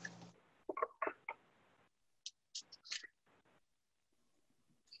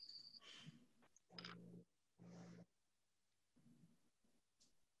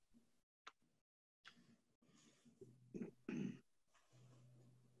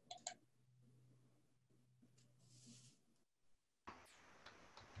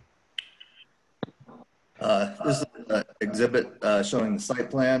 This is an exhibit showing the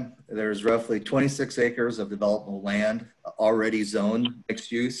site plan. There's roughly 26 acres of developable land already zoned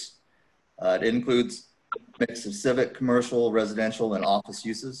mixed use. It includes a mix of civic, commercial, residential, and office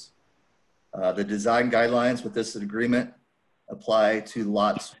uses. The design guidelines with this agreement apply to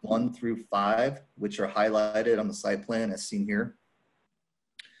lots 1 through 5, which are highlighted on the site plan as seen here.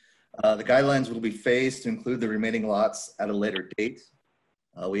 The guidelines will be phased to include the remaining lots at a later date.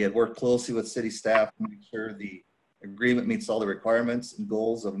 We had worked closely with city staff to make sure the agreement meets all the requirements and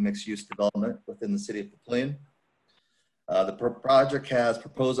goals of a mixed-use development within the city of Papillion. The project has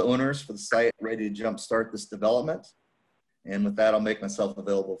proposed owners for the site ready to jumpstart this development. And with that, I'll make myself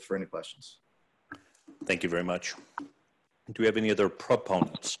available for any questions. Thank you very much. Do we have any other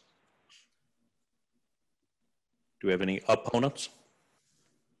proponents? Do we have any opponents?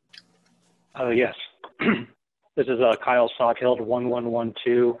 Yes. This is Kyle Sockhill,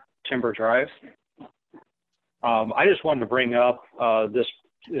 1112 Timber Drive. I just wanted to bring up this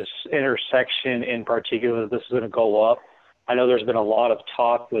intersection in particular. This is going to go up. I know there's been a lot of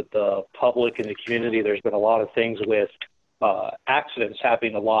talk with the public and the community. There's been a lot of things with accidents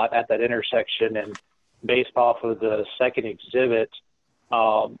happening a lot at that intersection. And based off of the second exhibit,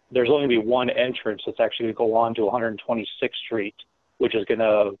 there's only going to be one entrance that's actually going to go on to 126th Street, which is going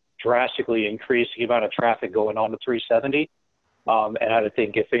to drastically increase the amount of traffic going on to 370. And I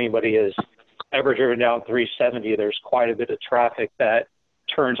think if anybody has ever driven down 370, there's quite a bit of traffic that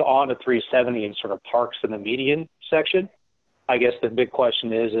turns on to 370 and sort of parks in the median section. I guess the big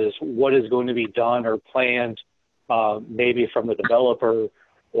question is what is going to be done or planned maybe from the developer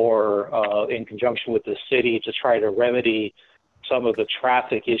or in conjunction with the city to try to remedy some of the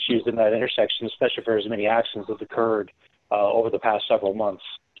traffic issues in that intersection, especially for as many accidents that occurred over the past several months.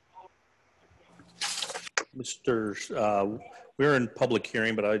 We're in public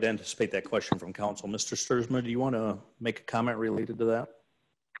hearing, but I'd anticipate that question from council. Mr. Sturzman, do you want to make a comment related to that?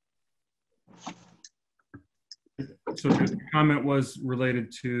 So the comment was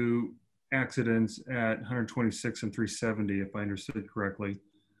related to accidents at 126 and 370, if I understood correctly.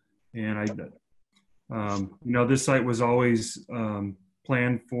 And this site was always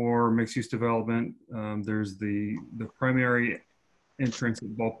planned for mixed-use development. There's the primary entrance at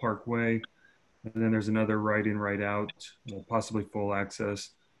Ballpark Way, and then there's another right-in, right-out, possibly full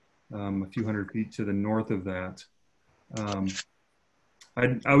access, a few hundred feet to the north of that.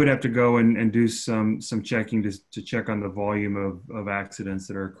 I would have to go and do some checking to check on the volume of accidents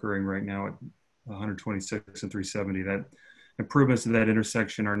that are occurring right now at 126 and 370. That improvements to that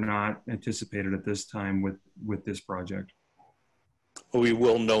intersection are not anticipated at this time with this project. We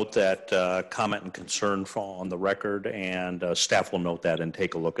will note that comment and concern on the record, and staff will note that and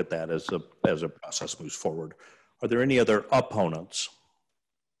take a look at that as a process moves forward. Are there any other opponents?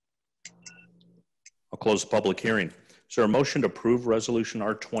 I'll close the public hearing. Is there a motion to approve resolution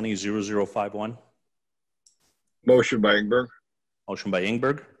R200051? Motion by Ingberg. Motion by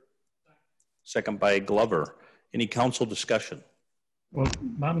Ingberg. Second by Glover. Any council discussion? Well,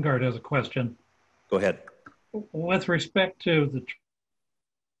 Baumgart has a question. Go ahead. With respect to the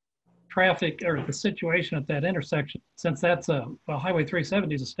traffic or the situation at that intersection, since that's a Highway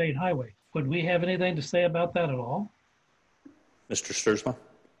 370 is a state highway, would we have anything to say about that at all? Mr. Sturzman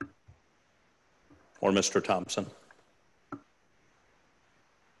or Mr. Thompson?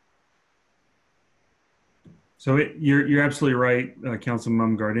 So you're absolutely right, Councilman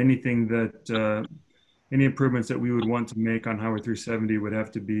Mumgard. Anything that, any improvements that we would want to make on Highway 370 would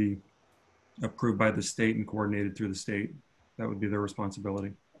have to be approved by the state and coordinated through the state. That would be their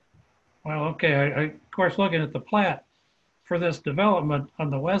responsibility. Well, okay, of course, looking at the plat for this development on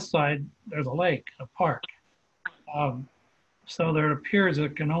the west side, there's a lake, a park. So there appears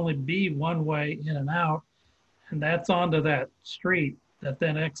it can only be one way in and out, and that's onto that street that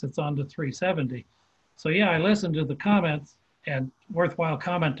then exits onto 370. So yeah, I listened to the comments, and worthwhile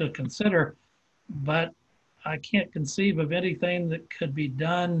comment to consider, but I can't conceive of anything that could be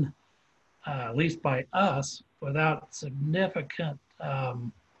done, at least by us, without significant,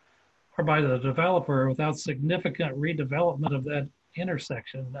 or by the developer, without significant redevelopment of that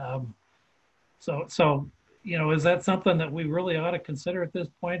intersection. So, you know, is that something that we really ought to consider at this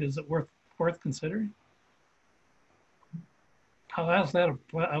point? Is it worth considering? I'll ask that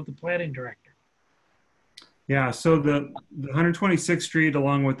of the planning director. Yeah, so the 126th Street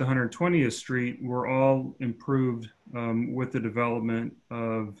along with the 120th Street were all improved with the development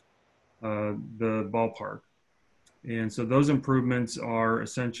of the ballpark. And so those improvements are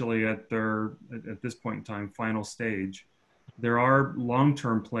essentially at this point in time, final stage. There are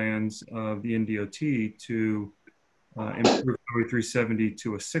long-term plans of the NDOT to improve Highway 370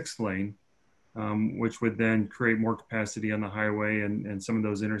 to a 6th lane, which would then create more capacity on the highway, and some of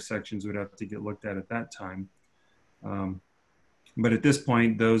those intersections would have to get looked at that time. But at this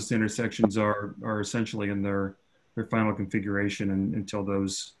point, those intersections are essentially in their final configuration until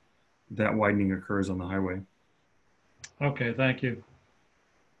that widening occurs on the highway. Okay, thank you.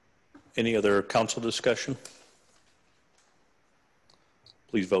 Any other council discussion?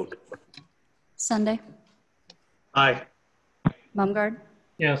 Please vote. Sunday, Aye. Mumgard,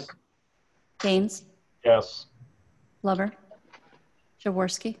 Yes. Gaines, Yes. Glover,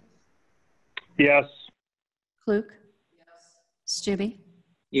 Jaworski, Yes. Klug, Stube,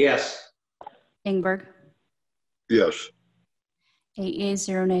 Yes. Ingberg, Yes. 8 yeas,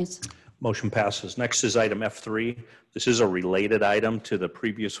 0 nays. Motion passes. Next is item F3. This is a related item to the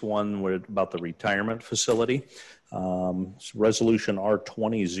previous one about the retirement facility. It's Resolution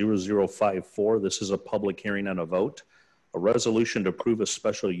R200054. This is a public hearing and a vote. A resolution to approve a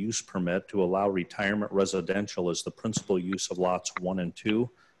special use permit to allow retirement residential as the principal use of lots 1 and 2,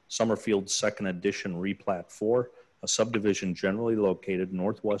 Summerfield 2nd Edition Replat 4, a subdivision generally located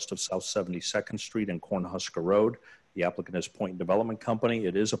northwest of South 72nd Street and Cornhusker Road. The applicant is Point Development Company.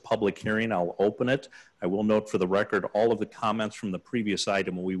 It is a public hearing. I'll open it. I will note for the record, all of the comments from the previous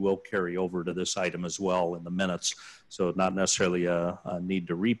item we will carry over to this item as well in the minutes. So not necessarily a need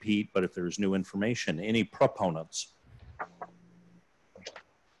to repeat, but if there's new information. Any proponents?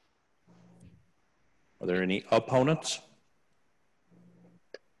 Are there any opponents?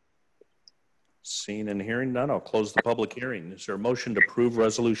 Seeing and hearing none, I'll close the public hearing. Is there a motion to approve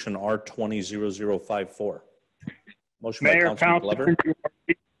Resolution R200054? Motion by Councilman Glover.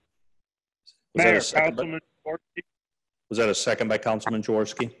 Was that a second by Councilman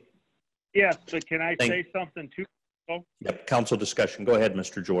Jaworski? Yes, but can I say something too? Yep, council discussion. Go ahead,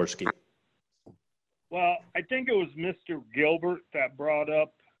 Mr. Jaworski. Well, I think it was Mr. Gilbert that brought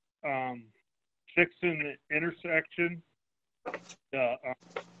up fixing the intersection, the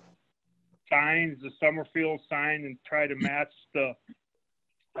signs, the Summerfield sign, and try to match the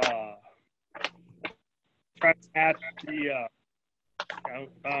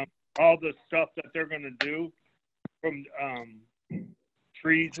all the stuff that they're going to do from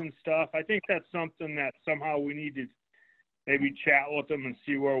trees and stuff. I think that's something that somehow we need to maybe chat with them and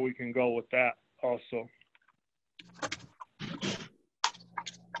see where we can go with that also.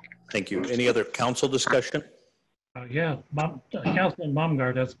 Thank you. Any other council discussion? Yeah, Councilman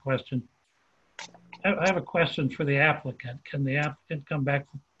Mumgard has a question. I have a question for the applicant. Can the applicant come back?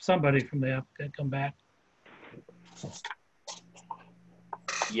 Somebody from the applicant come back?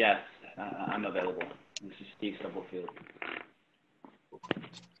 Yes, I'm available. This is Steve Stubblefield.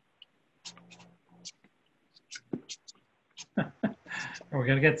 Are we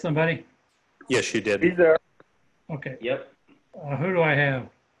going to get somebody? Yes, you did. He's there. Okay. Yep. Who do I have?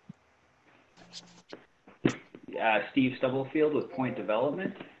 Steve Stubblefield with Point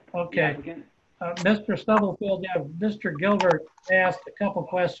Development. Okay. Mr. Stubblefield, yeah, Mr. Gilbert asked a couple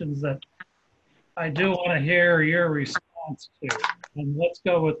questions that I do want to hear your response to. And let's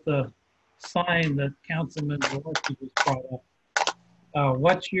go with the sign that Councilman Jaworski just brought up.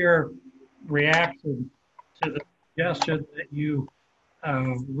 What's your reaction to the suggestion that you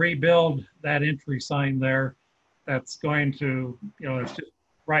rebuild that entry sign there that's going to, you know, it's just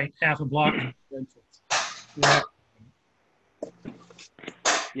right half a block of the entrance?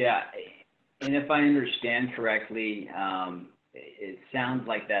 Yeah, And if I understand correctly, it sounds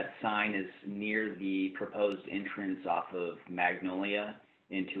like that sign is near the proposed entrance off of Magnolia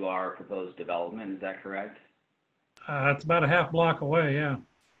into our proposed development. Is that correct? It's about a half block away, yeah.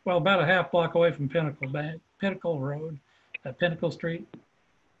 Well, about a half block away from Pinnacle Road, Pinnacle Street.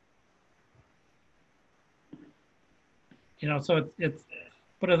 You know, so it's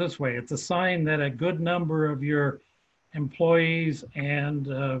put it this way, it's a sign that a good number of your employees and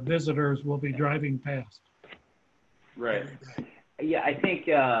visitors will be driving past. Right. Yeah, I think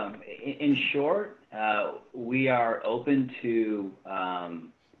in short, we are open to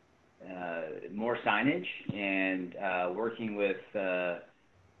more signage and working with the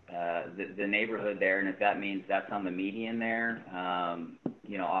neighborhood there. And if that means that's on the median there,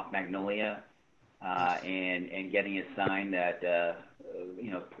 you know, off Magnolia, and getting a sign that,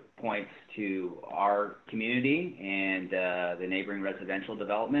 you know, points to our community and the neighboring residential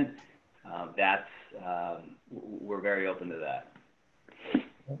development, we're very open to that.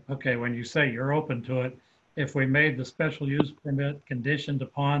 Okay, when you say you're open to it, if we made the special use permit conditioned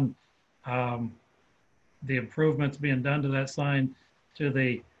upon the improvements being done to that sign to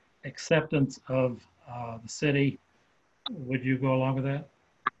the acceptance of the city, would you go along with that?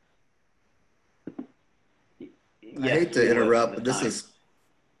 I hate to interrupt, but this is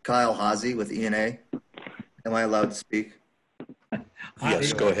Kyle Hazy with ENA. Am I allowed to speak?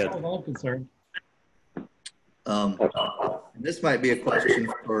 Yes, go ahead. I'm concerned. This might be a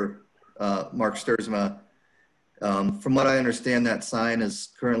question for Mark Sturzma. From what I understand, that sign is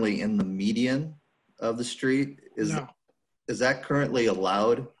currently in the median of the street. Is that currently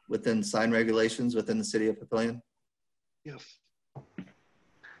allowed within sign regulations within the city of Papillion? Yes.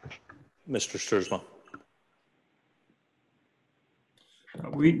 Mr. Sturzma.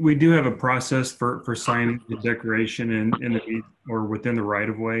 We do have a process for signing the decoration in the or within the right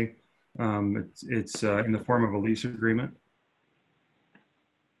of way. It's in the form of a lease agreement.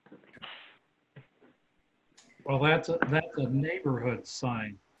 Well, that's a neighborhood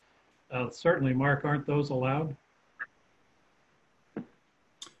sign. Certainly, Mark, aren't those allowed?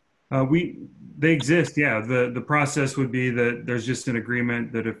 They exist, yeah. The process would be that there's just an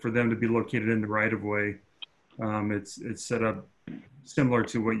agreement that if for them to be located in the right of way, it's set up similar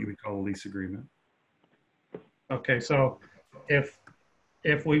to what you would call a lease agreement. Okay, so if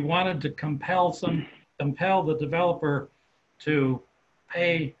we wanted to compel the developer to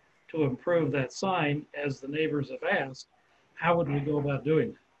pay to improve that sign, as the neighbors have asked, how would we go about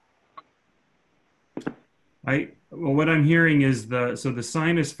doing that? Well, what I'm hearing is the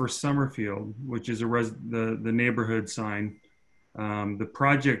sign is for Summerfield, which is the neighborhood sign. The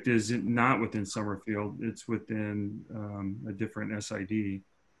project is not within Summerfield; it's within a different SID.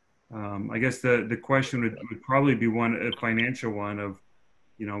 I guess the question would probably be a financial one of,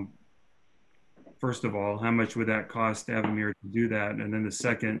 you know, first of all, how much would that cost Avamere to do that, and then the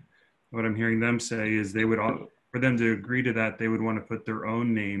second, what I'm hearing them say is they would for them to agree to that, they would want to put their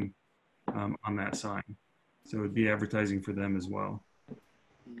own name on that sign, so it would be advertising for them as well.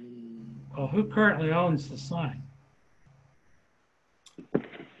 Well, who currently owns the sign?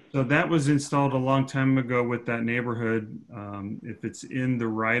 So that was installed a long time ago with that neighborhood. If it's in the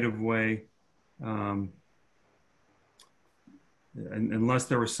right of way, and unless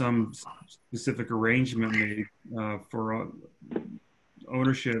there was some specific arrangement made for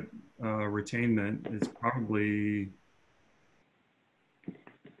ownership retainment, it's probably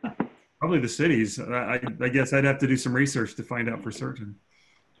the city's. I guess I'd have to do some research to find out for certain.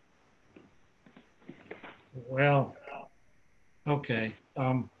 Well, okay.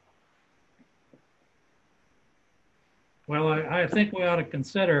 Well, I think we ought to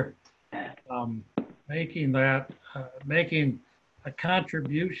consider making a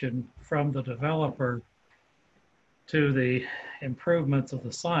contribution from the developer to the improvements of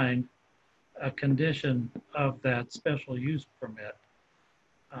the sign, a condition of that special use permit.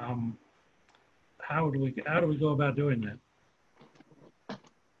 How do we go about doing that?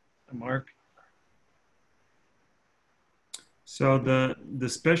 Mark? So the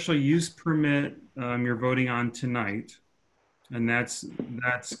special use permit you're voting on tonight, and that's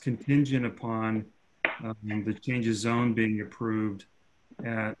contingent upon the change of zone being approved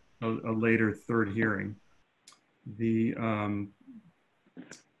at a later third hearing. The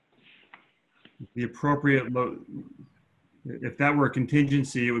appropriate if that were a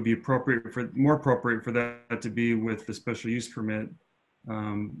contingency, it would be more appropriate for that to be with the special use permit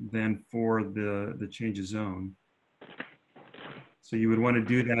than for the change of zone. So you would want to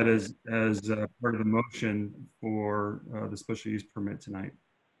do that as part of the motion for the special use permit tonight.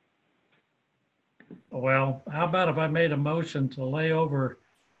 Well, how about if I made a motion to lay over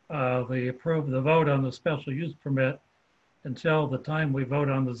the vote on the special use permit until the time we vote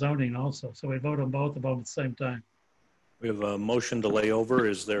on the zoning also. So we vote on both of them at the same time. We have a motion to lay over.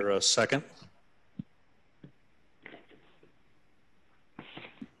 Is there a second?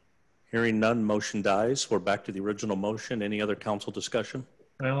 Hearing none, motion dies. We're back to the original motion. Any other council discussion?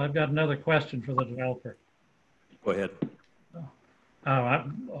 Well, I've got another question for the developer. Go ahead. I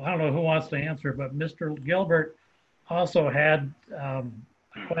don't know who wants to answer, but Mr. Gilbert also had a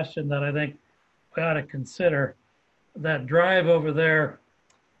question that I think we ought to consider. That drive over there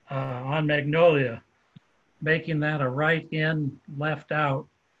on Magnolia, making that a right in, left out,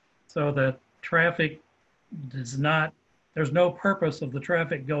 so that traffic does not, there's no purpose of the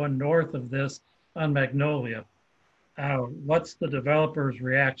traffic going north of this on Magnolia. What's the developer's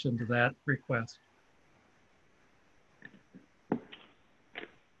reaction to that request?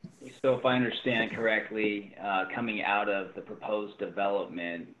 So if I understand correctly, coming out of the proposed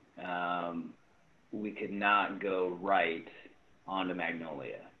development, we could not go right onto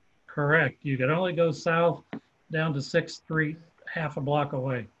Magnolia. Correct. You could only go south down to 6th Street, half a block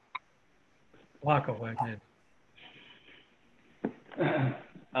away. Block away, maybe.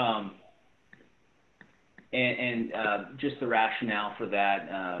 Just the rationale for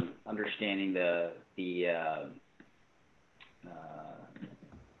that, understanding the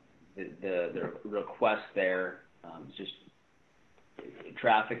request there, just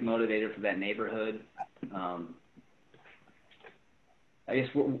traffic motivated for that neighborhood. I guess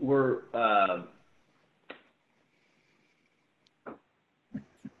we're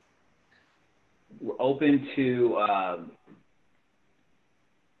open to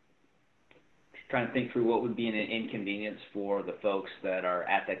trying to think through what would be an inconvenience for the folks that are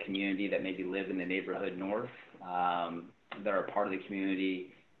at that community that maybe live in the neighborhood north, that are part of the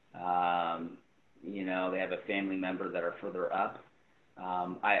community. You know, they have a family member that are further up.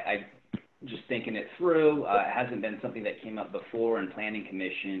 I just thinking it through, it hasn't been something that came up before in Planning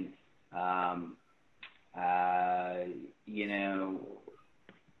Commission. You know,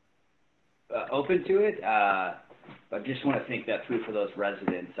 open to it, but just want to think that through for those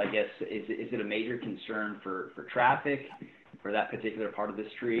residents. I guess, is it a major concern for traffic for that particular part of the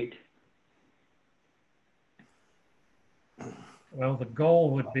street? Well, the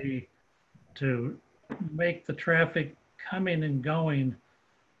goal would be to make the traffic coming and going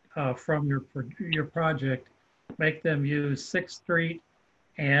from your project, make them use 6th Street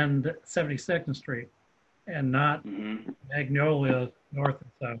and 72nd Street and not Magnolia north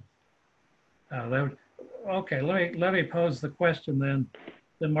and south. Okay, let me pose the question then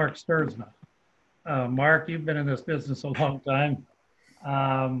to Mark Sturzman. Mark, you've been in this business a long time.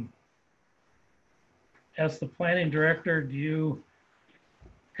 As the planning director, do you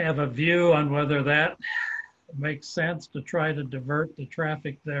have a view on whether that makes sense to try to divert the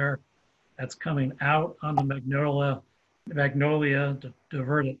traffic there that's coming out on the Magnolia to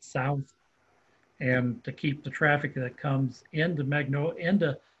divert it south and to keep the traffic that comes into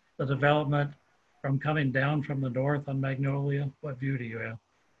the development from coming down from the north on Magnolia? What view do you have?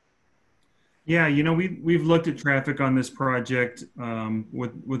 Yeah, you know, we've looked at traffic on this project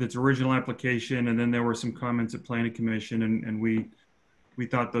with its original application, and then there were some comments at Planning Commission, and we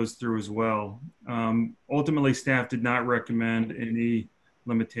thought those through as well. Ultimately, staff did not recommend any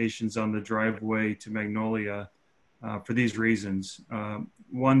limitations on the driveway to Magnolia for these reasons.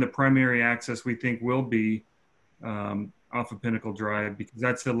 One, the primary access we think will be off of Pinnacle Drive, because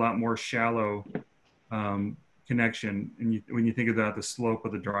that's a lot more shallow connection. And when you think about the slope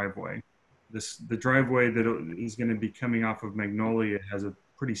of the driveway, the driveway that is going to be coming off of Magnolia has a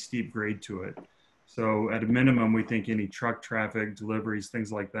pretty steep grade to it. So at a minimum, we think any truck traffic, deliveries,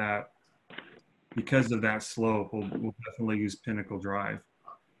 things like that, because of that slope, we'll definitely use Pinnacle Drive.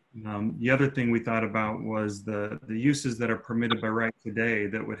 The other thing we thought about was the uses that are permitted by right today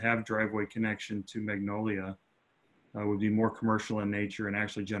that would have driveway connection to Magnolia would be more commercial in nature and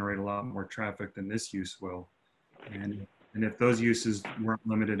actually generate a lot more traffic than this use will. And if those uses weren't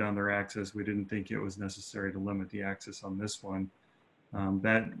limited on their access, we didn't think it was necessary to limit the access on this one.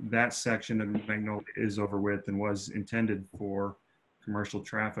 That section of Magnolia is over with and was intended for commercial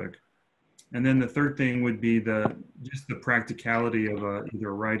traffic. And then the third thing would be just the practicality of either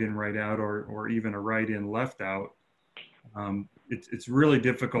a right in, right out, or even a right in, left out. It's really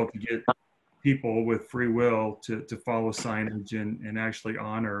difficult to get people with free will to follow signage and actually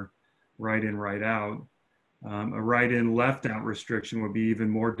honor right in, right out. A right in, left out restriction would be even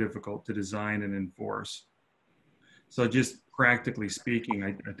more difficult to design and enforce. So just practically speaking,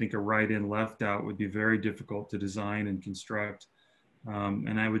 I think a right in, left out would be very difficult to design and construct.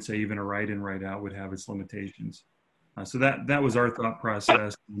 And I would say even a right in, right out would have its limitations. So that was our thought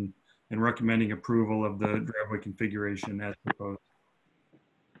process in recommending approval of the driveway configuration as proposed.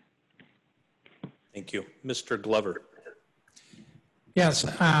 Thank you. Mr. Glover. Yes,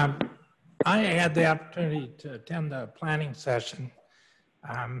 I had the opportunity to attend the planning session,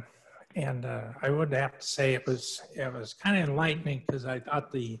 and I would have to say it was kind of enlightening, because I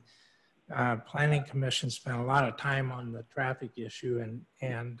thought the Planning Commission spent a lot of time on the traffic issue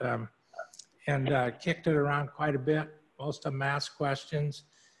and kicked it around quite a bit. Most of them asked questions,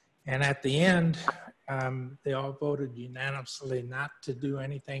 and at the end, they all voted unanimously not to do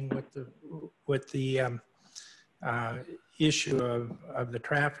anything with the issue of the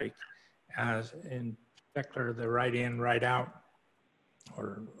traffic, as in particular the right in, right out,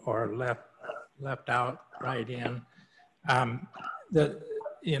 or left out, right in. And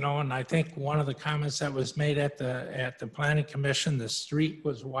I think one of the comments that was made at the Planning Commission, the street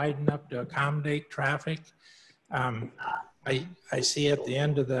was wide enough to accommodate traffic. I see at the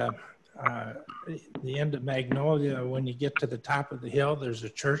end of the end of Magnolia, when you get to the top of the hill, there's a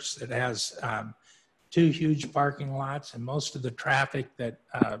church that has 2 huge parking lots, and most of the traffic that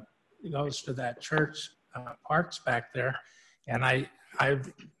goes to that church parks back there. And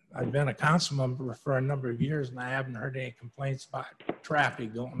I've been a council member for a number of years, and I haven't heard any complaints about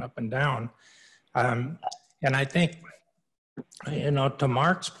traffic going up and down. And I think, to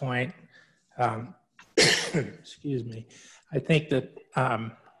Mark's point, excuse me, I think that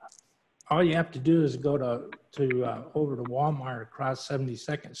all you have to do is go over to Walmart across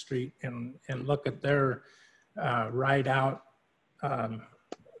 72nd Street and look at their right out,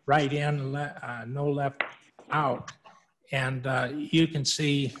 right in, no left out. And you can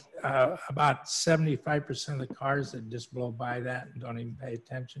see about 75% of the cars that just blow by that and don't even pay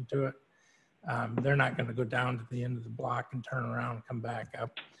attention to it. They're not going to go down to the end of the block and turn around and come back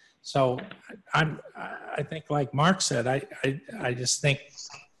up. So I think, like Mark said, I just think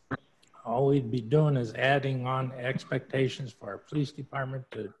all we'd be doing is adding on expectations for our police department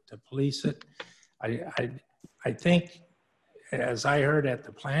to police it. I think, as I heard at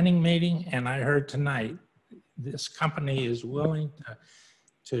the planning meeting and I heard tonight, this company is willing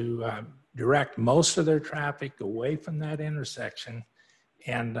to direct most of their traffic away from that intersection.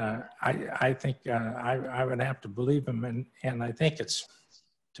 And I think I would have to believe them. And I think it's,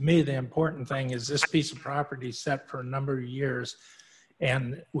 to me, the important thing is this piece of property set for a number of years.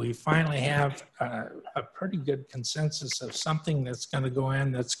 And we finally have a pretty good consensus of something that's going to go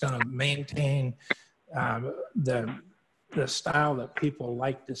in, that's going to maintain the style that people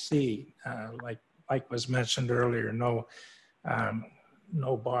like to see, like was mentioned earlier. No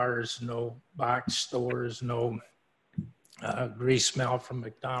bars, no box stores, no grease smell from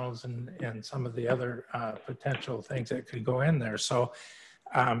McDonald's and some of the other potential things that could go in there. So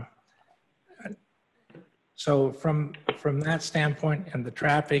from that standpoint and the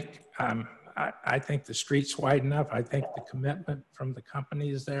traffic, I think the street's wide enough. I think the commitment from the company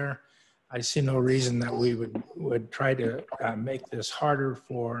is there. I see no reason that we would try to make this harder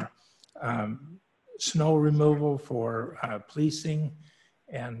for snow removal, for policing,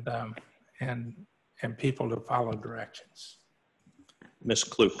 and people to follow directions. Ms.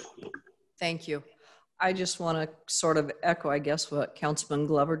 Klug. Thank you. I just want to sort of echo, I guess, what Councilman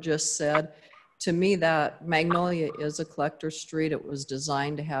Glover just said. To me, that Magnolia is a collector street. It was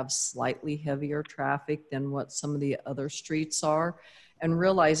designed to have slightly heavier traffic than what some of the other streets are. And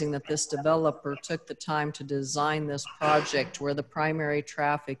realizing that this developer took the time to design this project where the primary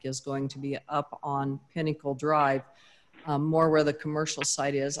traffic is going to be up on Pinnacle Drive, more where the commercial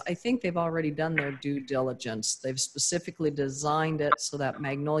side is, I think they've already done their due diligence. They've specifically designed it so that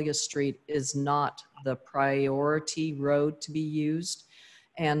Magnolia Street is not the priority road to be used.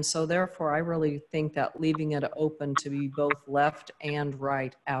 And so therefore, I really think that leaving it open to be both left and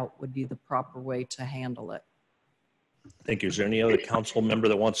right out would be the proper way to handle it. Thank you. Is there any other council member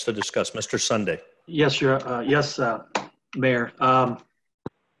that wants to discuss? Mr. Sunday. Yes, Mayor. I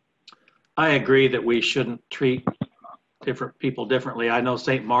agree that we shouldn't treat different people differently. I know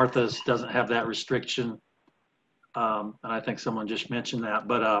St. Martha's doesn't have that restriction, and I think someone just mentioned that.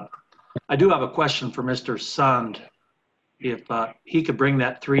 But I do have a question for Mr. Sund. If he could bring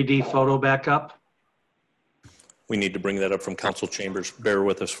that 3D photo back up. We need to bring that up from council chambers. Bear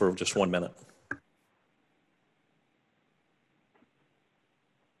with us for just 1 minute.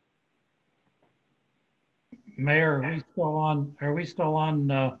 Mayor, are we still on,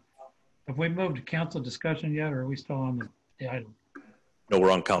 have we moved to council discussion yet, or are we still on the item? No, we're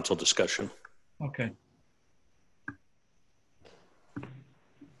on council discussion. Okay.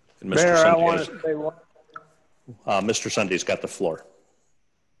 And Mayor, I want to say one. Mr. Sunday's got the floor.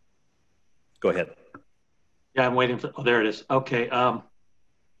 Go ahead. Yeah, I'm waiting for, oh, there it is. Okay.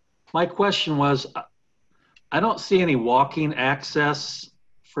 My question was, I don't see any walking access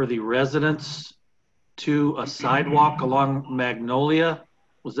for the residents to a sidewalk along Magnolia.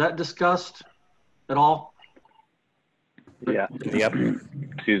 Was that discussed at all? Yeah. Yep.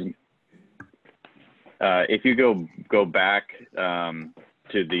 Excuse me. If you go back to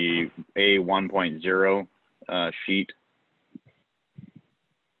the A 1.0 sheet.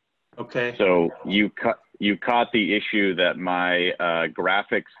 Okay. So you caught the issue that my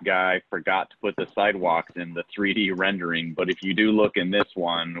graphics guy forgot to put the sidewalks in the 3D rendering. But if you do look in this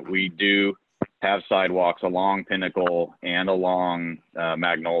one, we do have sidewalks along Pinnacle and along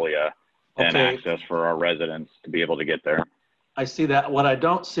Magnolia, and Okay. access for our residents to be able to get there. I see that. What I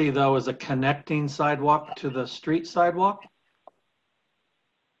don't see though is a connecting sidewalk to the street sidewalk.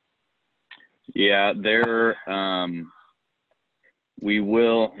 Yeah, there, we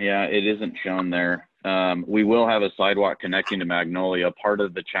will, yeah, it isn't shown there. We will have a sidewalk connecting to Magnolia. Part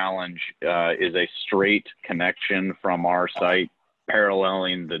of the challenge is a straight connection from our site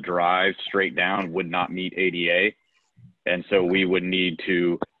paralleling the drive straight down would not meet ADA. And so we would need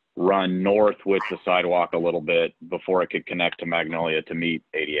to run north with the sidewalk a little bit before it could connect to Magnolia to meet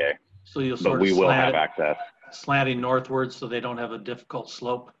ADA. So you'll But sort of we will have access. slanting northwards so they don't have a difficult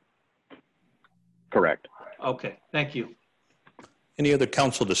slope. Correct. Okay, thank you. Any other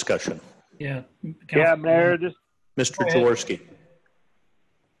council discussion? Yeah. Yeah, Mayor, just Mr. Jaworski.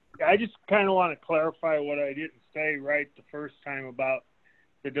 I just kind of want to clarify what I didn't say right the first time about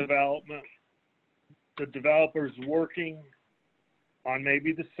the development. The developer's working on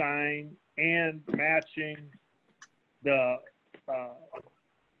maybe the sign and matching the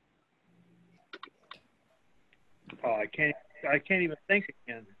I can't even think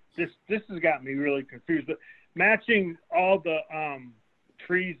again. This has got me really confused. But matching all the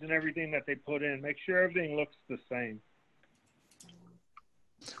trees and everything that they put in, make sure everything looks the same.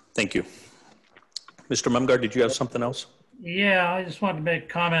 Thank you. Mr. Mumgard, did you have something else? Yeah, I just wanted to make a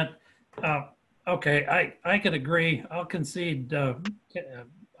comment. Okay, I could agree. I'll concede.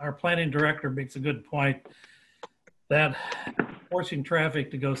 Our planning director makes a good point that forcing traffic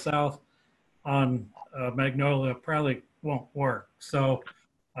to go south on Magnolia probably won't work. So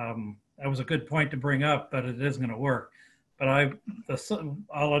that was a good point to bring up, but it isn't going to work. But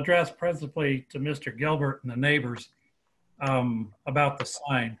I'll address principally to Mr. Gilbert and the neighbors about the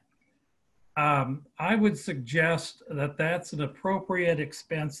sign. I would suggest that that's an appropriate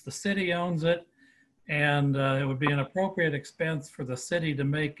expense. The city owns it, and it would be an appropriate expense for the city to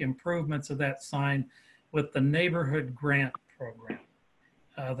make improvements of that sign with the neighborhood grant program.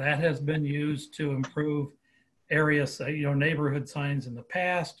 That has been used to improve areas, neighborhood signs in the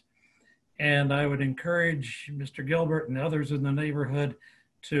past. And I would encourage Mr. Gilbert and others in the neighborhood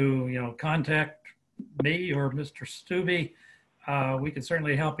to, contact me or Mr. Stubbe. We can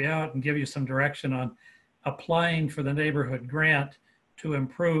certainly help you out and give you some direction on applying for the neighborhood grant to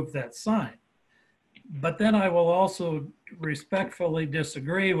improve that sign. But then I will also respectfully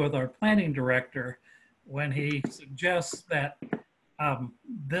disagree with our planning director when he suggests that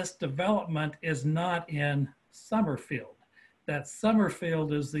this development is not in Summerfield. That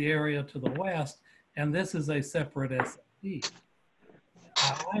Summerfield is the area to the west, and this is a separate SFD.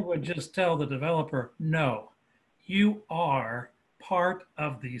 I would just tell the developer, no, you are part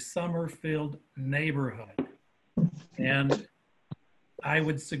of the Summerfield neighborhood. And I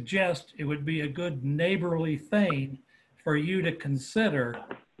would suggest it would be a good neighborly thing for you to consider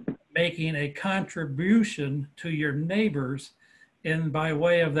making a contribution to your neighbors by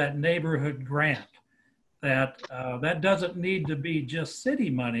way of that neighborhood grant. That doesn't need to be just city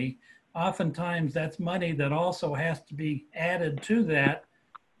money. Oftentimes that's money that also has to be added to that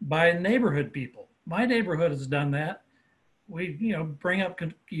by neighborhood people. My neighborhood has done that. We,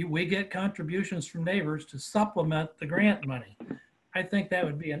 we get contributions from neighbors to supplement the grant money. I think that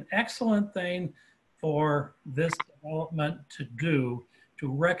would be an excellent thing for this development to do,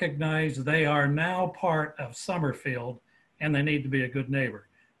 to recognize they are now part of Summerfield and they need to be a good neighbor.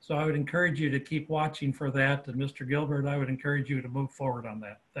 So I would encourage you to keep watching for that. And Mr. Gilbert, I would encourage you to move forward on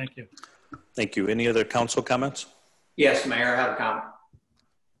that. Thank you. Thank you. Any other council comments? Yes, Mayor, I have a comment.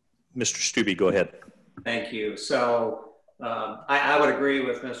 Mr. Stubbe, go ahead. Thank you. So I would agree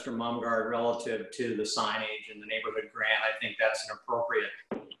with Mr. Mumgard relative to the signage and the neighborhood grant. I think that's an appropriate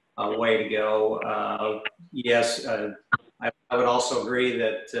way to go. Yes, I would also agree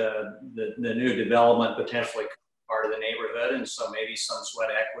that the new development potentially could be part of the neighborhood, and so maybe some sweat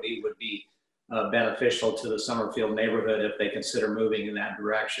equity would be beneficial to the Summerfield neighborhood if they consider moving in that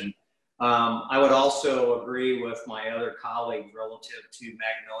direction. I would also agree with my other colleague relative to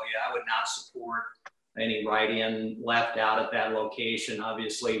Magnolia. I would not support any right-in left out at that location.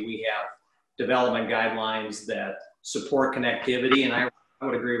 Obviously, we have development guidelines that support connectivity, and I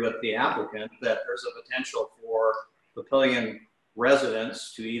would agree with the applicant that there's a potential for Papillion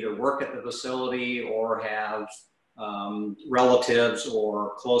residents to either work at the facility or have relatives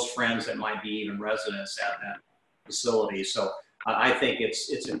or close friends that might be even residents at that facility. So I think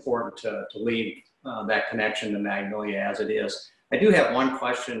it's important to leave that connection to Magnolia as it is. I do have one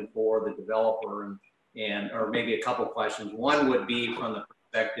question for the developer or maybe a couple questions. One would be from the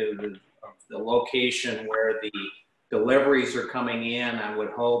perspective of the location where the deliveries are coming in. I would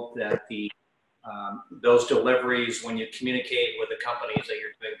hope that those deliveries, when you communicate with the companies that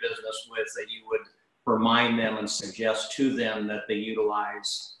you're doing business with, that you would remind them and suggest to them that they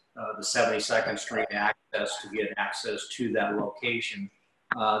utilize the 72nd Street access to get access to that location.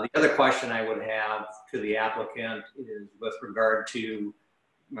 The other question I would have to the applicant is with regard to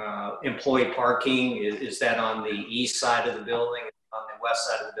employee parking. Is that on the east side of the building, on the west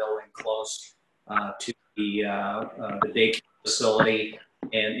side of the building, close to the daycare facility?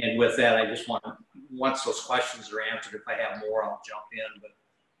 And with that, I just once those questions are answered, if I have more, I'll jump in. But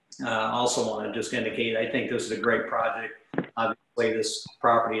also want to just indicate, I think this is a great project. Obviously, this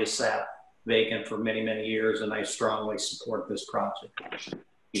property has sat vacant for many, many years, and I strongly support this project.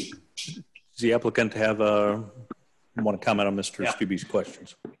 Does the applicant want to comment on Mr. Stubbe's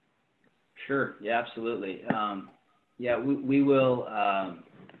questions? Sure. Yeah, absolutely. Yeah, we will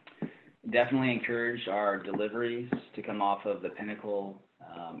definitely encourage our deliveries to come off of the Pinnacle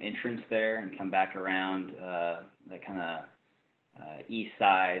entrance there and come back around the kind of east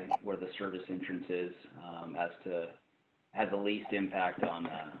side where the service entrance is, as to have the least impact on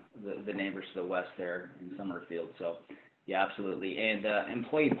the neighbors to the west there in Summerfield. So yeah, absolutely. And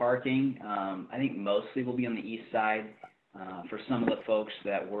employee parking, I think mostly will be on the east side. For some of the folks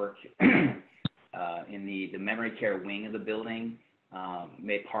that work in the memory care wing of the building,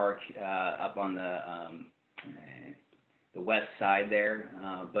 may park up on the west side there.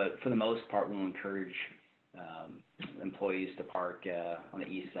 But for the most part, we'll encourage employees to park on the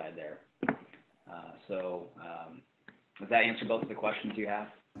east side there. Does that answer both of the questions you have?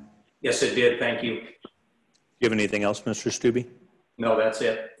 Yes, it did. Thank you. Do you have anything else, Mr. Stubbe? No, that's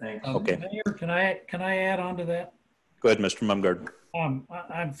it. Thanks. Okay. Mayor, can I add on to that? Go ahead, Mr. Mumgard.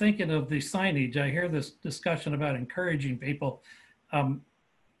 I'm thinking of the signage. I hear this discussion about encouraging people.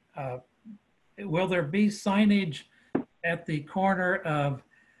 Will there be signage at the corner of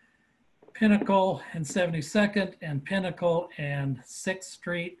Pinnacle and 72nd and Pinnacle and 6th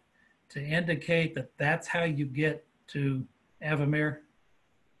Street to indicate that that's how you get to Avamere?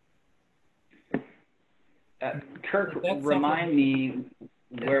 Kirk, remind me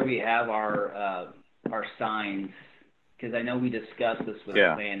where we have our signs, because I know we discussed this with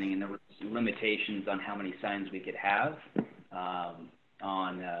planning, and there were limitations on how many signs we could have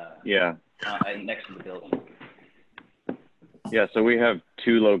next to the building. Yeah, so we have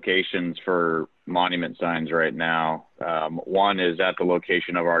two locations for monument signs right now. One is at the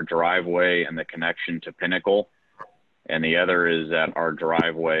location of our driveway and the connection to Pinnacle, and the other is at our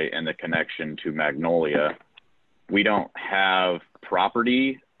driveway and the connection to Magnolia. We don't have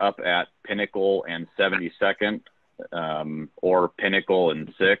property up at Pinnacle and 72nd or Pinnacle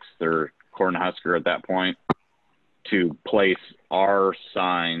and 6th or Cornhusker at that point to place our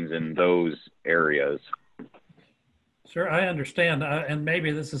signs in those areas. Sure, I understand, and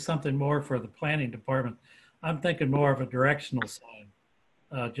maybe this is something more for the planning department. I'm thinking more of a directional sign,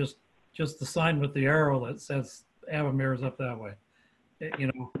 just the sign with the arrow that says Avamere is up that way.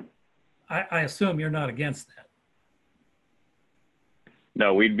 You know, I assume you're not against that.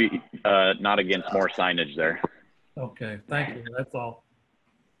 No, we'd be not against more signage there. Okay, thank you. That's all.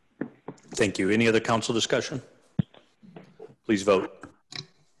 Thank you. Any other council discussion? Please vote.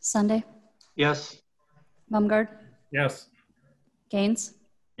 Sunday, Yes. Mumgard, Yes. Gaines,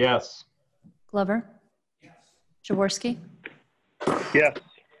 Yes. Glover, Jaworski, Yes.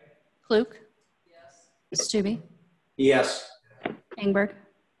 Klug, Stubbe, Yes. Engberg,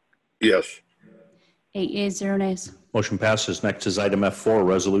 Yes. 8 yeas, 0 nays. Motion passes. Next is item F4,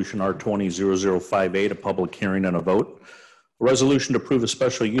 Resolution R200058, a public hearing and a vote. A resolution to approve a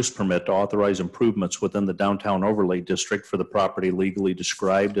special use permit to authorize improvements within the downtown overlay district for the property legally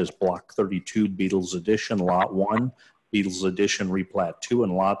described as Block 32, Beatles Edition, Lot 1, Beatles Edition, Replat 2,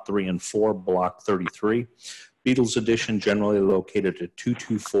 and Lot 3 and 4, Block 33. Beatles Edition, generally located at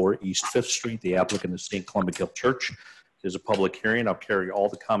 224 East 5th Street. The applicant is St. Columbia Church. It is a public hearing. I'll carry all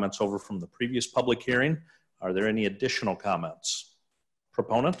the comments over from the previous public hearing. Are there any additional comments?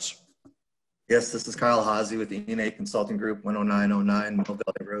 Proponents? Yes, this is Kyle Hazy with the ENA Consulting Group, 10909 Mill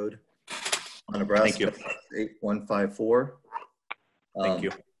Valley Road. Nebraska 8154. Thank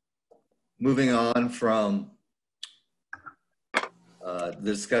you. Moving on from the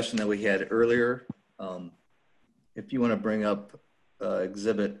discussion that we had earlier, if you want to bring up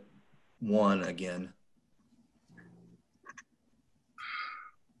Exhibit 1 again.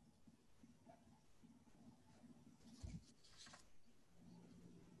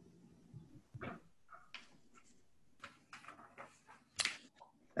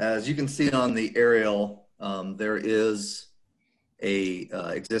 As you can see on the aerial, there is a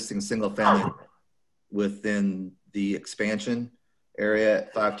existing single family within the expansion area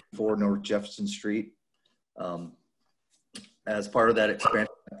at 524 North Jefferson Street. As part of that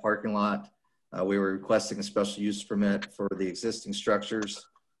expansion parking lot, we were requesting a special use permit for the existing structures,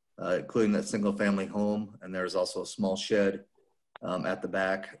 including that single family home. And there's also a small shed at the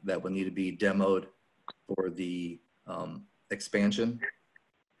back that would need to be demoed for the expansion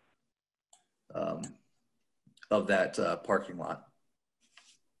of that parking lot.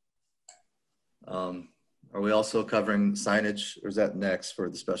 Are we also covering signage, or is that next for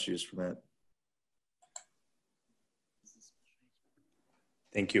the special use permit?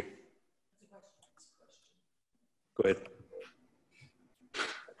 Thank you. Go ahead.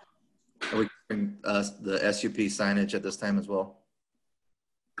 Are we covering the SUP signage at this time as well?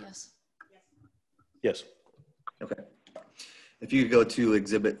 Yes. Yes. Okay. If you could go to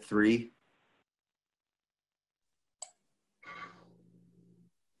Exhibit 3.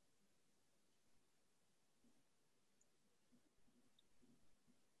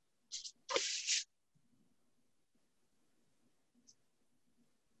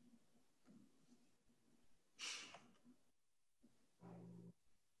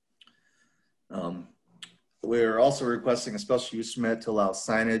 We're also requesting a special use permit to allow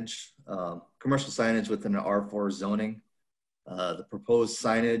signage, commercial signage within the R4 zoning. The proposed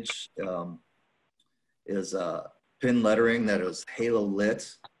signage is pin lettering that is halo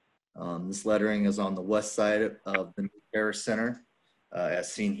lit. This lettering is on the west side of the Parish Center,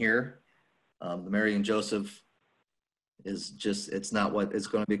 as seen here. The Mary and Joseph is just, it's not what it's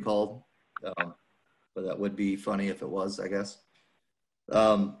going to be called, but that would be funny if it was, I guess.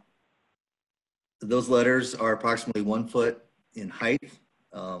 Those letters are approximately 1 foot in height.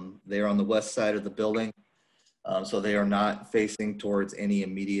 They are on the west side of the building, so they are not facing towards any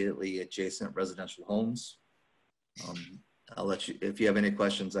immediately adjacent residential homes. I'll let you, if you have any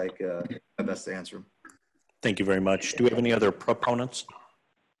questions, I can do my best to answer them. Thank you very much. Do we have any other proponents? Do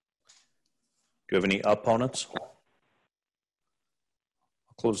you have any opponents? I'll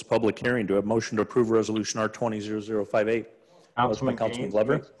close the public hearing. Do I have a motion to approve resolution R200058? Councilman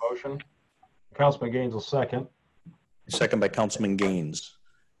Glover. Gaines makes a motion. Councilman Gaines will second. Second by Councilman Gaines.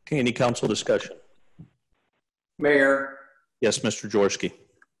 Okay, any council discussion? Mayor. Yes, Mr. Jaworski.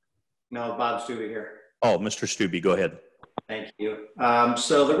 No, Bob Stubbe here. Oh, Mr. Stubbe, go ahead. Thank you.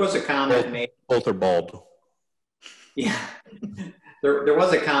 So there was a comment made. Both are bald. Yeah. There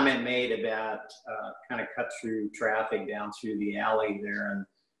was a comment made about kind of cut through traffic down through the alley there.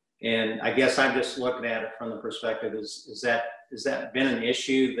 And I guess I'm just looking at it from the perspective, has that been an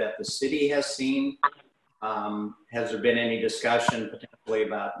issue that the city has seen? Has there been any discussion potentially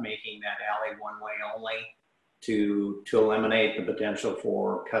about making that alley one way only to eliminate the potential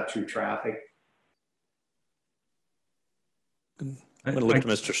for cut through traffic? I'm going to look to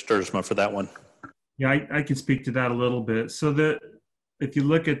Mr. Sturzma for that one. Yeah, I can speak to that a little bit. So if you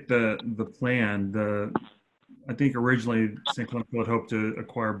look at the plan, I think originally St. Columbia had hoped to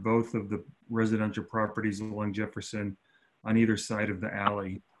acquire both of the residential properties along Jefferson on either side of the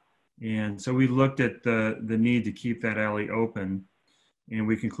alley. And so we looked at the need to keep that alley open, and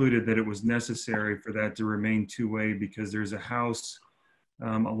we concluded that it was necessary for that to remain two-way because there's a house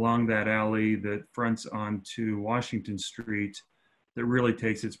along that alley that fronts onto Washington Street that really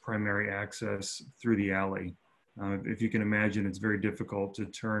takes its primary access through the alley. If you can imagine, it's very difficult to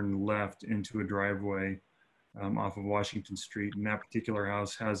turn left into a driveway off of Washington Street. And that particular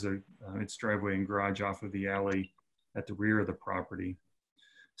house has its driveway and garage off of the alley at the rear of the property.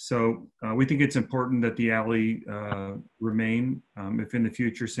 So we think it's important that the alley remain. If in the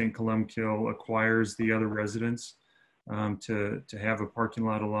future St. Columbkill acquires the other residents, to have a parking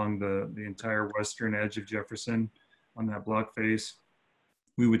lot along the entire western edge of Jefferson on that block face,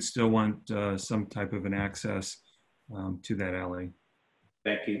 we would still want some type of an access to that alley.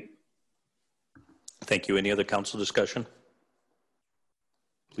 Thank you. Thank you. Any other council discussion?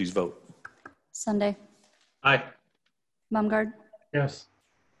 Please vote. Sunday. Aye. Mumgarde. Yes.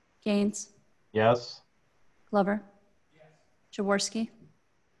 Gaines. Yes. Glover. Jaworski.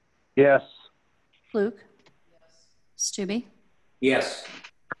 Yes. Fluke. Stubbe. Yes.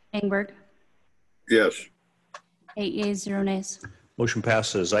 Engberg. Yes. 8 yeas, 0 nays. Motion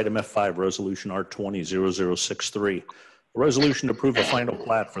passes. Item F5, Resolution R200063. A resolution to approve a final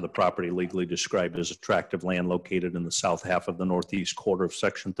plat for the property legally described as attractive land located in the south half of the northeast quarter of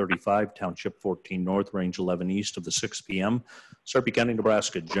Section 35, Township 14 North, Range 11 East of the 6 p.m., Sarpy County,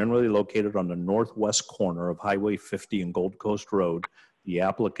 Nebraska, generally located on the northwest corner of Highway 50 and Gold Coast Road. The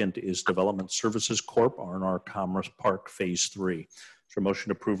applicant is Development Services Corp., R&R Commerce Park, Phase 3. Is there a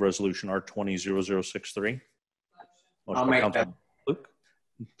motion to approve Resolution R200063? I'll make that. Luke.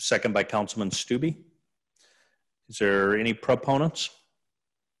 Second by Councilman Stubbe. Is there any proponents?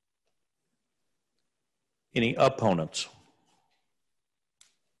 Any opponents?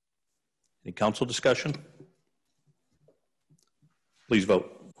 Any council discussion? Please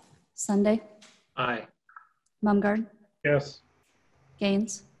vote. Sunday, Aye. Mumgarde, Yes.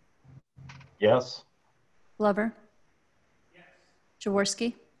 Gaines, Yes. Glover,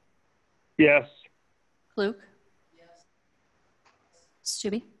 Jaworski, Yes. Klug,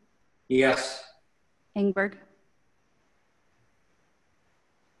 Stubbe, Yes. Engberg,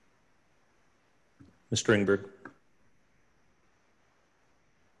 Mr. Ingberg.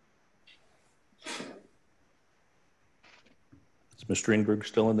 Is Mr. Ingberg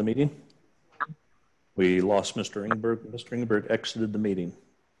still in the meeting? We lost Mr. Ingberg. Mr. Ingberg exited the meeting.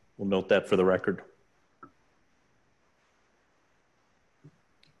 We'll note that for the record.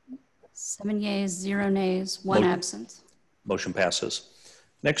 7 yeas, 0 nays, 1 absent. Motion passes.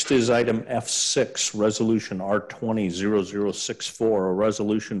 Next is item F6, Resolution R200064, a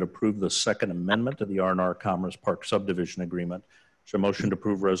resolution to approve the Second Amendment to the R&R Commerce Park Subdivision Agreement. Is there a motion to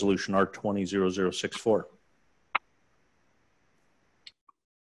approve Resolution R200064?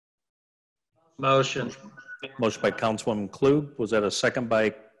 Motion. Motion by Councilwoman Klug. Was that a second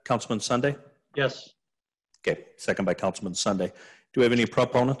by Councilman Sunday? Yes. Okay, second by Councilman Sunday. Do we have any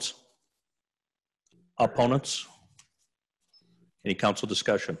proponents? Opponents? Any council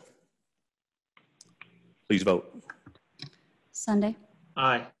discussion? Please vote. Sunday,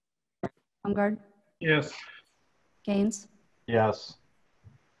 Aye. Mumgarde, Yes. Gaines, Yes.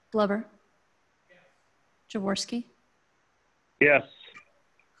 Glover, Jaworski, Yes.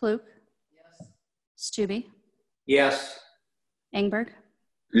 Klug, Stubbe, Yes. Engberg,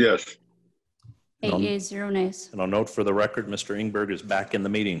 Yes. 8 yeas, 0 nays. And I'll note for the record, Mr. Ingberg is back in the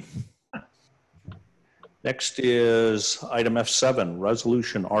meeting. Next is item F7,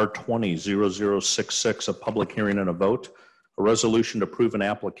 Resolution R200066, a public hearing and a vote. A resolution to approve an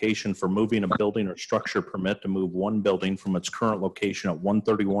application for moving a building or structure permit to move one building from its current location at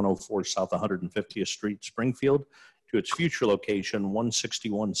 13104 South 150th Street, Springfield, to its future location,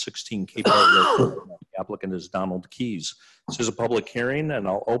 16116 Cape Heart Road. The applicant is Donald Keys. This is a public hearing, and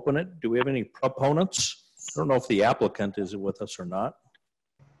I'll open it. Do we have any proponents? I don't know if the applicant is with us or not.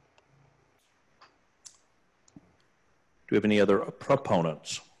 Do we have any other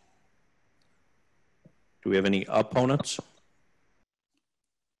proponents? Do we have any opponents?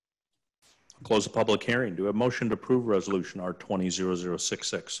 I'll close the public hearing. Do we have a motion to approve Resolution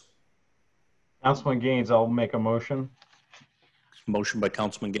R200066? Councilman Gaines, I'll make a motion. Motion by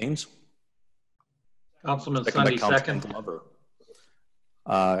Councilman Gaines. Councilman Second by Sunday, Councilman second. Glover.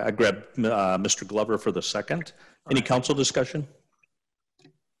 I grabbed Mr. Glover for the second. Any council discussion?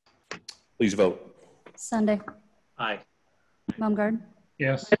 Please vote. Sunday, Aye. Mumgarde,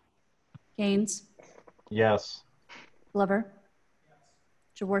 Yes. Gaines, Yes. Glover,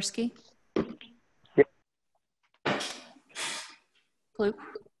 Jaworski, Klug,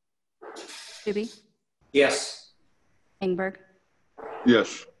 Stubbe, Yes. Engberg,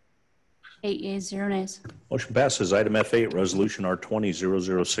 Yes. 8 yeas, 0 nays. Motion passes. Item F8, Resolution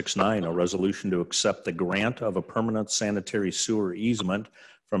R200069, a resolution to accept the grant of a permanent sanitary sewer easement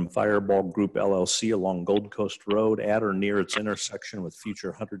from Fireball Group LLC along Gold Coast Road at or near its intersection with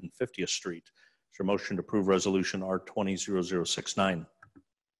future 150th Street. Is there a motion to approve Resolution R200069?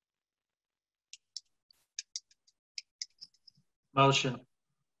 Motion.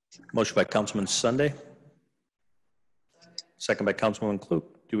 Motion by Councilman Sunday. Second by Councilman Klug.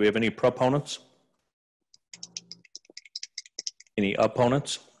 Do we have any proponents? Any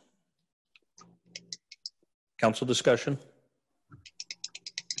opponents? Council discussion?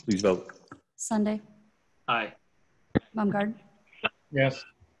 Please vote. Sunday, Aye. Mumgarde, Yes.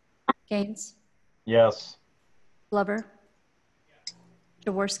 Gaines, Yes. Glover,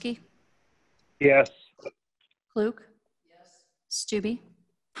 Jaworski, Yes. Klug, Stubbe,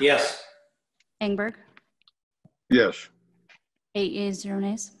 Yes. Engberg, Yes. 8 yeas, 0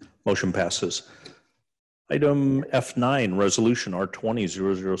 nays. Motion passes. Item F9, Resolution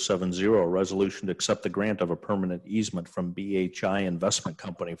R200070, a resolution to accept the grant of a permanent easement from BHI Investment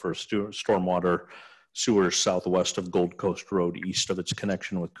Company for stormwater sewers southwest of Gold Coast Road, east of its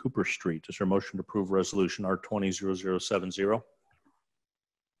connection with Cooper Street. Is there a motion to approve Resolution R200070?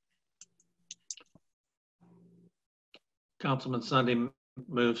 Councilman Sunday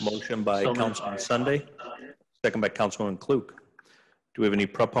moves. Motion by Councilman Sunday, second by Councilman Klug. Do we have any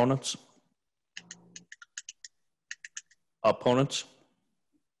proponents? Opponents?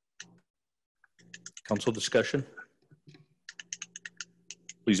 Council discussion?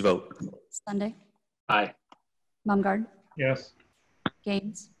 Please vote. Sunday, Aye. Mumgarde, Yes.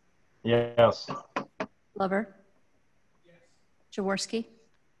 Gaines, Yes. Glover, Jaworski,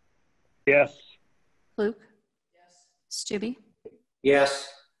 Yes. Klug, Stubbe,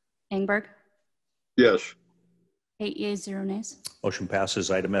 Yes. Engberg, Yes. 8 yeas, 0 nays. Motion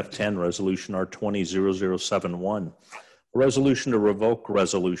passes. Item F10, Resolution R200071. A resolution to revoke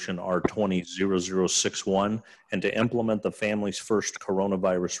Resolution R200061 and to implement the Families First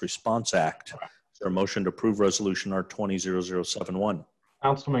Coronavirus Response Act. Is there a motion to approve Resolution R200071?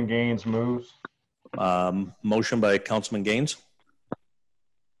 Councilman Gaines moves. Motion by Councilman Gaines.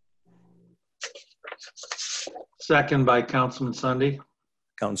 Second by Councilman Sunday.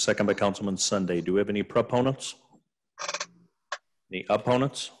 Second by Councilman Sunday. Do we have any proponents? Any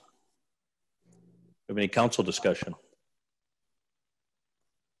opponents? Do we have any council discussion?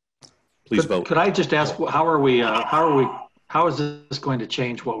 Please vote. Could I just ask, how is this going to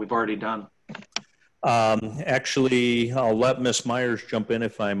change what we've already done? Actually, I'll let Ms. Myers jump in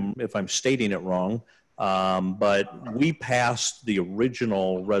if I'm stating it wrong. But we passed the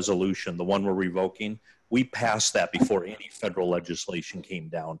original resolution, the one we're revoking. We passed that before any federal legislation came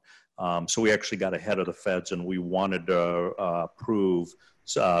down. So we actually got ahead of the feds, and we wanted to approve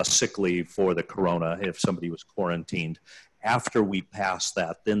sick leave for the corona if somebody was quarantined. After we passed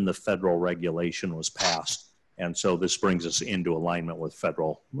that, then the federal regulation was passed. And so this brings us into alignment with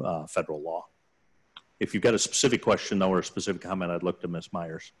federal law. If you've got a specific question, though, or a specific comment, I'd look to Ms.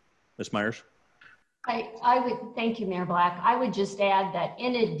 Myers. Ms. Myers? I would, thank you, Mayor Black. I would just add that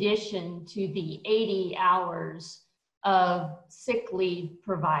in addition to the 80 hours of sick leave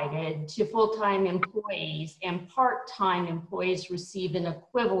provided to full-time employees, and part-time employees receive an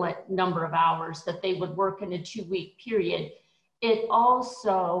equivalent number of hours that they would work in a 2-week period. It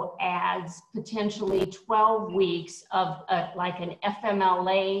also adds potentially 12 weeks of like an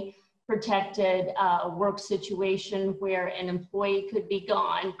FMLA protected work situation where an employee could be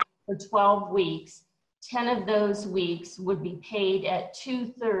gone for 12 weeks. 10 of those weeks would be paid at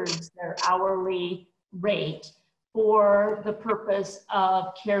 2/3 their hourly rate for the purpose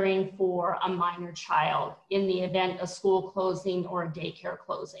of caring for a minor child in the event of school closing or a daycare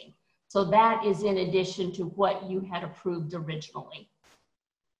closing. So that is in addition to what you had approved originally.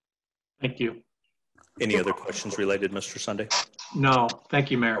 Thank you. Any other questions related, Mr. Sunday? No, thank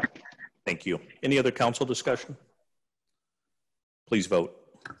you, Mayor. Thank you. Any other council discussion? Please vote.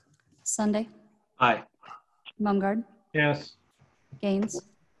 Sunday, Aye. Mumgarde, Yes. Gaines,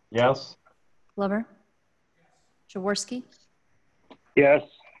 Yes. Glover, Jaworski, Yes.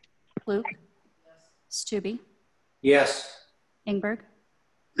 Klug, Stubbe, Yes. Engberg,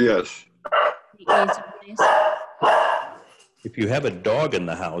 Yes. 8 yeas, 0 nays. If you have a dog in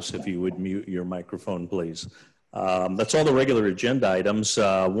the house, if you would mute your microphone, please. That's all the regular agenda items.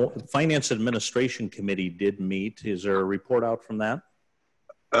 Finance Administration Committee did meet. Is there a report out from that?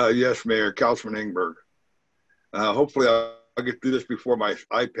 Yes, Mayor, Councilman Engberg. Hopefully I'll get through this before my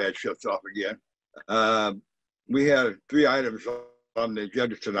iPad shuts off again. We had 3 items on the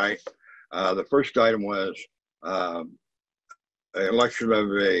agenda tonight. The first item was an election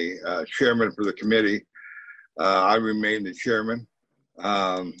of a chairman for the committee. I remained the chairman.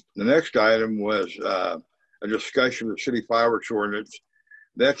 The next item was a discussion of the city fireworks ordinance.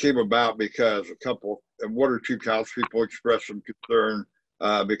 That came about because one or two council people expressed some concern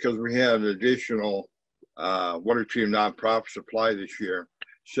because we had an additional 1 or 2 nonprofits apply this year.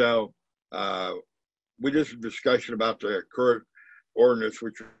 So we just had a discussion about the current ordinance,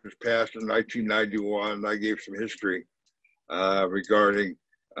 which was passed in 1991. I gave some history regarding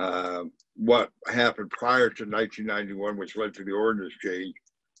what happened prior to 1991, which led to the ordinance change.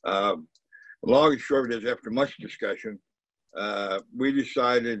 Long and short of it is, after much discussion, we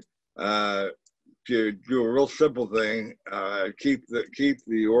decided to do a real simple thing, keep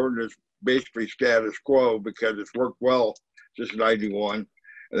the ordinance basically status quo because it's worked well since 91,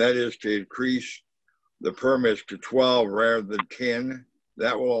 and that is to increase the permits to 12 rather than 10.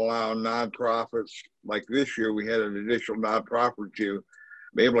 That will allow nonprofits, like this year we had an additional nonprofit to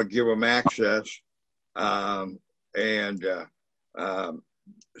be able to give them access and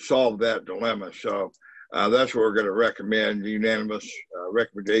solve that dilemma. So that's what we're going to recommend, unanimous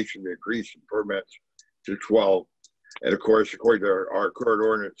recommendation to increase the permits to 12. And of course, according to our current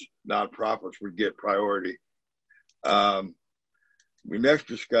ordinance, nonprofits would get priority. We next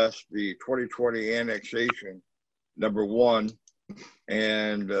discussed the 2020 annexation, number 1,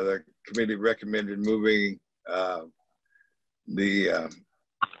 and the committee recommended moving the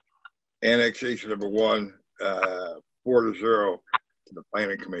annexation number 1 4-0 to the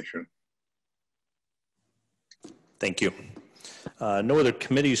Planning Commission. Thank you. No other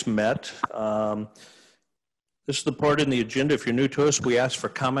committees met. This is the part in the agenda. If you're new to us, we ask for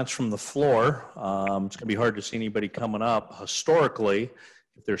comments from the floor. It's going to be hard to see anybody coming up. Historically,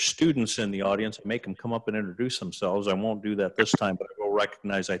 if there's students in the audience, I make them come up and introduce themselves. I won't do that this time, but I will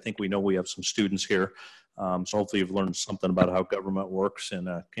recognize, I think we know we have some students here. So hopefully you've learned something about how government works in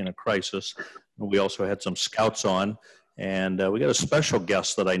a crisis. We also had some scouts on. And we got a special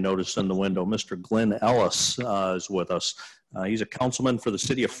guest that I noticed in the window. Mr. Glenn Ellis is with us. He's a councilman for the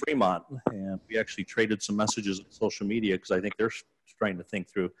city of Fremont. And we actually traded some messages on social media because I think they're trying to think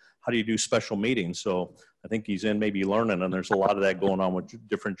through how do you do special meetings. So I think he's in maybe learning, and there's a lot of that going on with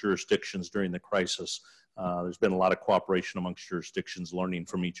different jurisdictions during the crisis. There's been a lot of cooperation amongst jurisdictions learning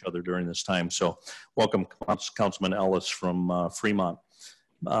from each other during this time. So welcome, Councilman Ellis from Fremont.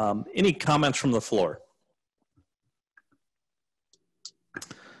 Any comments from the floor?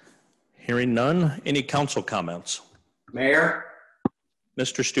 Hearing none. Any council comments? Mayor?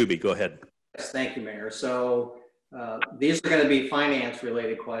 Mr. Stubbe, go ahead. Yes, thank you, Mayor. So these are going to be finance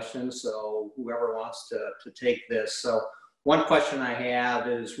related questions. So whoever wants to take this. So one question I have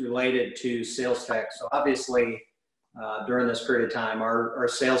is related to sales tax. So obviously during this period of time, our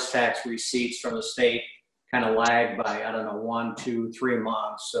sales tax receipts from the state kind of lagged by, I don't know, 1, 2, 3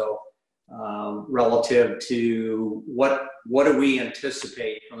 months. So relative to what do we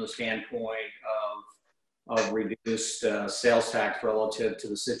anticipate from the standpoint of reduced sales tax relative to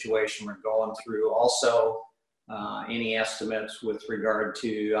the situation we're going through. Also, any estimates with regard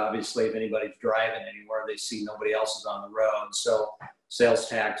to, obviously, if anybody's driving anywhere, they see nobody else is on the road. So sales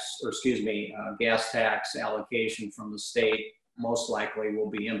tax, or excuse me, gas tax allocation from the state most likely will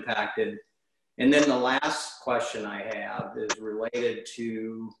be impacted. And then the last question I have is related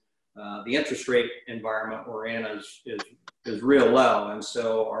to the interest rate environment we're in is real low. And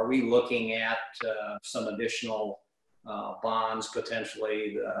so are we looking at some additional bonds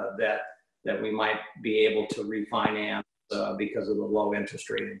potentially that we might be able to refinance because of the low interest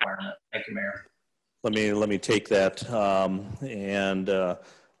rate environment? Thank you, Mayor. Let me take that. One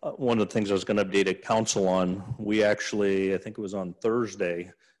of the things I was going to update council on, we actually, I think it was on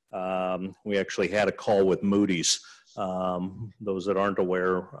Thursday, we actually had a call with Moody's. Those that aren't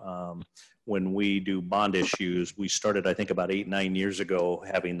aware, when we do bond issues, we started, I think, about 8-9 years ago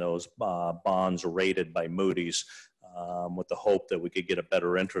having those bonds rated by Moody's with the hope that we could get a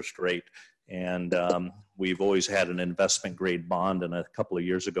better interest rate. And we've always had an investment grade bond, and a couple of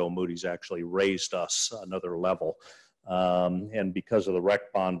years ago, Moody's actually raised us another level. And because of the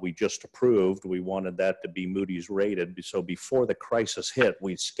rec bond we just approved, we wanted that to be Moody's rated. So before the crisis hit,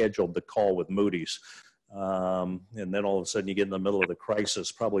 we scheduled the call with Moody's. And then all of a sudden you get in the middle of the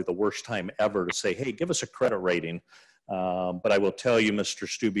crisis, probably the worst time ever to say, hey, give us a credit rating. But I will tell you, Mr.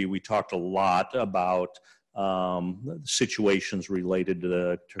 Stubbe, we talked a lot about situations related to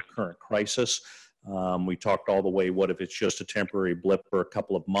the current crisis. We talked all the way, what if it's just a temporary blip for a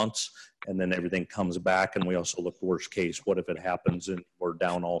couple of months and then everything comes back? And we also looked worst case, what if it happens and we're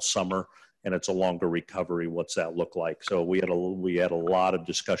down all summer and it's a longer recovery? What's that look like? So we had a lot of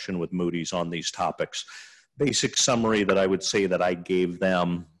discussion with Moody's on these topics. Basic summary that I would say that I gave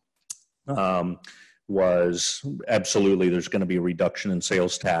them was absolutely there's going to be a reduction in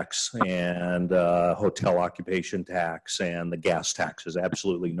sales tax and hotel occupation tax and the gas taxes,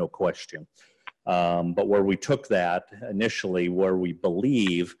 absolutely no question. But where we took that initially, where we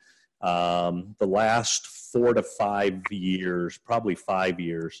believe the last 4 to 5 years, probably 5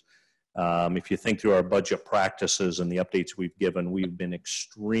 years, if you think through our budget practices and the updates we've given, we've been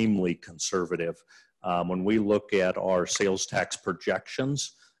extremely conservative. When we look at our sales tax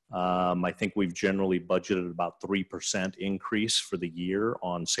projections, I think we've generally budgeted about 3% increase for the year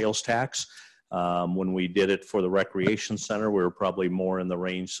on sales tax. When we did it for the recreation center, we were probably more in the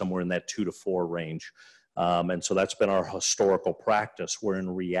range, somewhere in that 2 to 4 range. And so that's been our historical practice, where in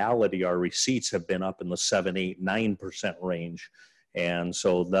reality, our receipts have been up in the 7, 8, 9% range. And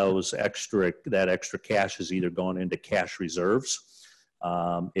so that extra cash has either gone into cash reserves.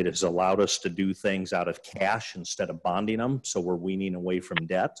 It has allowed us to do things out of cash instead of bonding them. So we're weaning away from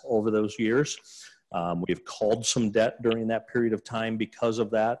debt over those years. We've called some debt during that period of time because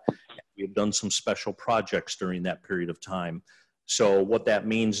of that. We've done some special projects during that period of time. So what that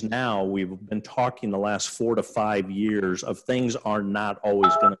means now, we've been talking the last 4 to 5 years of things are not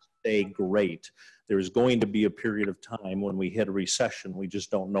always going to stay great. There's going to be a period of time when we hit a recession. We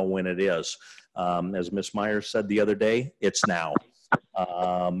just don't know when it is. As Ms. Myers said the other day, it's now.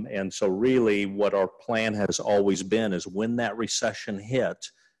 And so really what our plan has always been is when that recession hit,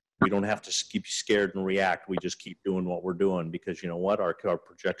 we don't have to keep scared and react. We just keep doing what we're doing because you know what? Our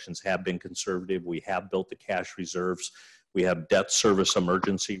projections have been conservative. We have built the cash reserves. We have debt service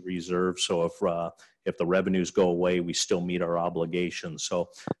emergency reserves. So if the revenues go away, we still meet our obligations. So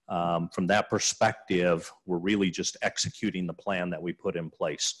from that perspective, we're really just executing the plan that we put in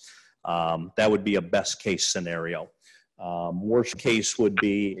place. That would be a best case scenario. Worst case would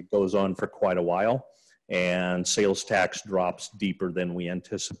be it goes on for quite a while and sales tax drops deeper than we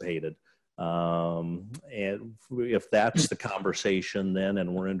anticipated. And if that's the conversation then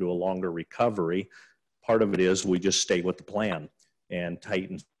and we're into a longer recovery, part of it is we just stay with the plan and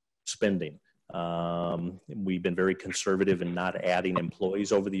tighten spending. We've been very conservative in not adding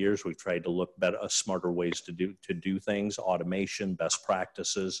employees over the years. We've tried to look better, smarter ways to do things, automation, best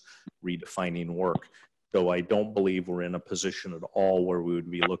practices, redefining work. So I don't believe we're in a position at all where we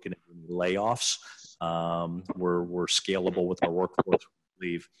would be looking at layoffs. We're scalable with our workforce, we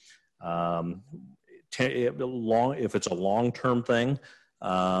believe. If it's a long-term thing,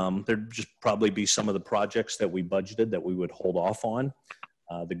 there'd just probably be some of the projects that we budgeted that we would hold off on.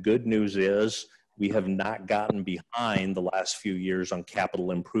 The good news is we have not gotten behind the last few years on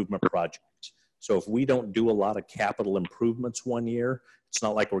capital improvement projects. So if we don't do a lot of capital improvements one year, it's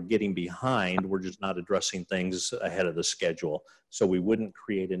not like we're getting behind, we're just not addressing things ahead of the schedule. So we wouldn't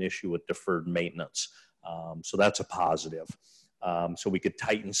create an issue with deferred maintenance. So that's a positive. So we could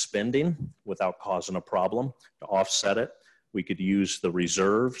tighten spending without causing a problem to offset it. We could use the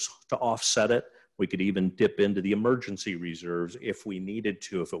reserves to offset it. We could even dip into the emergency reserves if we needed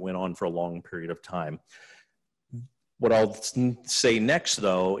to, if it went on for a long period of time. What I'll say next,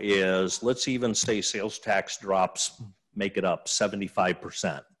 though, is let's even say sales tax drops, make it up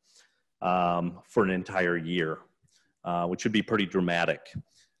 75% for an entire year, which would be pretty dramatic.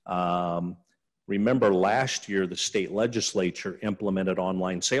 Remember last year, the state legislature implemented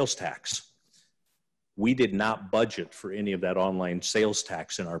online sales tax. We did not budget for any of that online sales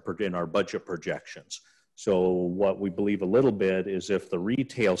tax in our budget projections. So what we believe a little bit is if the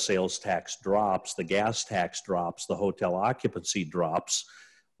retail sales tax drops, the gas tax drops, the hotel occupancy drops,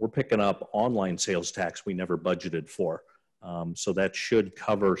 we're picking up online sales tax we never budgeted for. So that should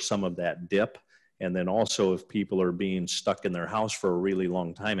cover some of that dip. And then also if people are being stuck in their house for a really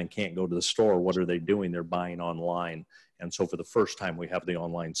long time and can't go to the store, what are they doing? They're buying online. And so for the first time, we have the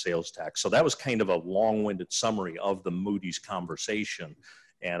online sales tax. So that was kind of a long-winded summary of the Moody's conversation.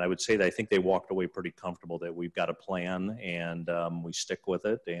 And I would say that I think they walked away pretty comfortable that we've got a plan and we stick with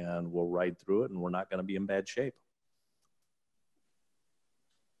it and we'll ride through it and we're not going to be in bad shape.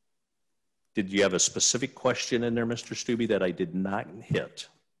 Did you have a specific question in there, Mr. Stubbe, that I did not hit?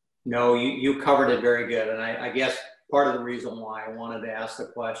 No, you covered it very good. And I guess part of the reason why I wanted to ask the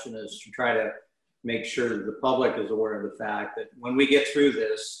question is to try to make sure that the public is aware of the fact that when we get through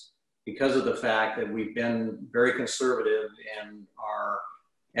this, because of the fact that we've been very conservative in our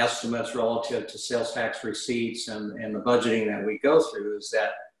estimates relative to sales tax receipts and the budgeting that we go through, is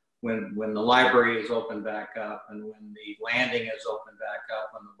that when the library is open back up and when the landing is open back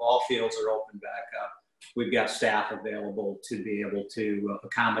up, when the ball fields are open back up, we've got staff available to be able to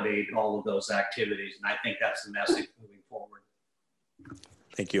accommodate all of those activities. And I think that's the message moving forward.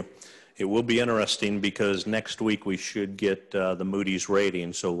 Thank you. It will be interesting because next week we should get the Moody's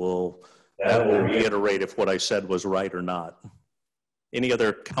rating. So that will reiterate if what I said was right or not. Any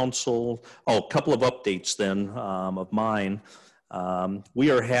other council? Oh, a couple of updates then of mine. We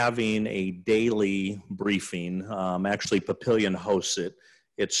are having a daily briefing. Actually, Papillion hosts it.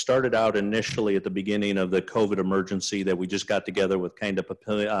 It started out initially at the beginning of the COVID emergency that we just got together with kind of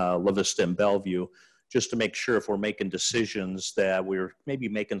Papillion, La Vista and Bellevue, just to make sure if we're making decisions that we're maybe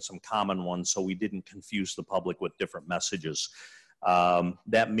making some common ones so we didn't confuse the public with different messages.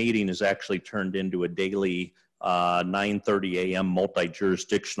 That meeting is actually turned into a daily 9:30 a.m.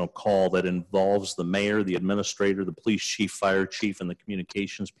 multi-jurisdictional call that involves the mayor, the administrator, the police chief, fire chief, and the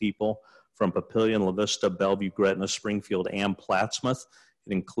communications people from Papillion, La Vista, Bellevue, Gretna, Springfield, and Plattsmouth.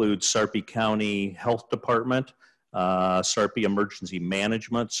 It includes Sarpy County Health Department, Sarpy Emergency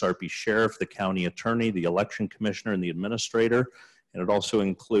Management, Sarpy Sheriff, the County Attorney, the Election Commissioner, and the Administrator. And it also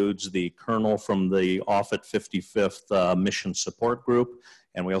includes the Colonel from the Offutt 55th Mission Support Group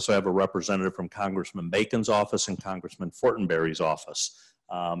And we also have a representative from Congressman Bacon's office and Congressman Fortenberry's office.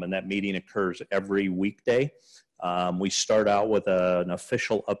 And that meeting occurs every weekday. We start out with an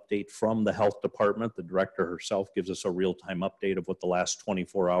official update from the health department. The director herself gives us a real-time update of what the last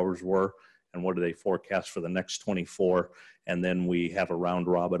 24 hours were and what do they forecast for the next 24. And then we have a round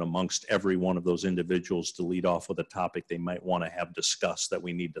robin amongst every one of those individuals to lead off with a topic they might want to have discussed that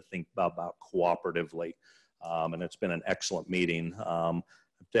we need to think about cooperatively. And it's been an excellent meeting.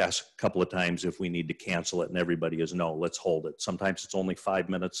 I've asked a couple of times if we need to cancel it, and everybody is no, let's hold it. Sometimes it's only 5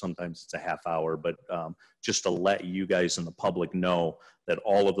 minutes, sometimes it's a half hour, but just to let you guys and the public know that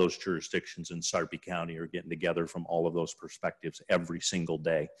all of those jurisdictions in Sarpy County are getting together from all of those perspectives every single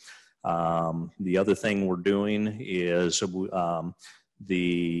day. The other thing we're doing is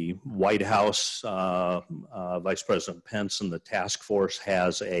the White House, Vice President Pence and the task force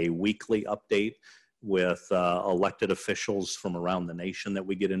has a weekly update with elected officials from around the nation that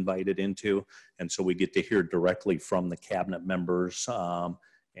we get invited into. And so we get to hear directly from the cabinet members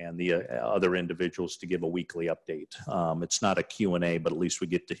and the other individuals to give a weekly update. It's not a Q&A, but at least we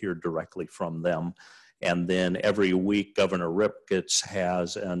get to hear directly from them. And then every week, Governor Ripkitz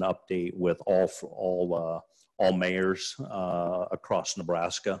has an update with all mayors across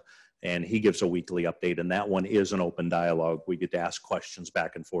Nebraska. And he gives a weekly update, and that one is an open dialogue. We get to ask questions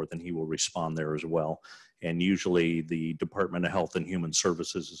back and forth, and he will respond there as well. And usually the Department of Health and Human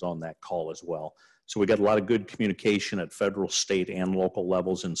Services is on that call as well. So we got a lot of good communication at federal, state, and local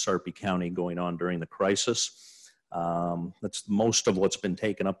levels in Sarpy County going on during the crisis. That's most of what's been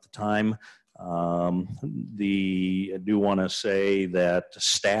taking up the time. I do want to say that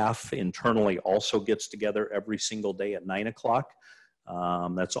staff internally also gets together every single day at 9 o'clock.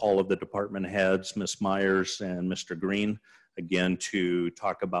 That's all of the department heads, Ms. Myers and Mr. Green, again, to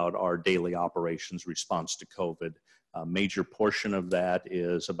talk about our daily operations response to COVID. A major portion of that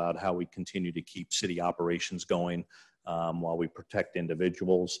is about how we continue to keep city operations going while we protect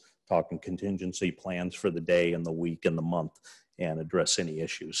individuals, talking contingency plans for the day and the week and the month, and address any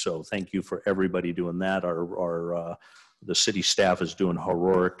issues. So thank you for everybody doing that. The city staff is doing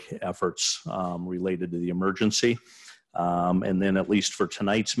heroic efforts related to the emergency. And then at least for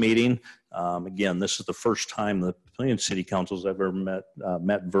tonight's meeting, again, this is the first time the Papillion City Council's ever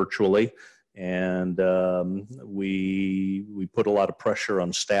met virtually. And we put a lot of pressure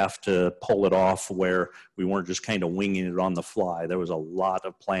on staff to pull it off where we weren't just kind of winging it on the fly. There was a lot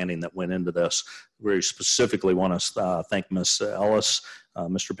of planning that went into this. Very specifically want to thank Ms. Ellis,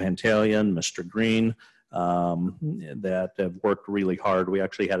 Mr. Papillion, Mr. Green, that have worked really hard. We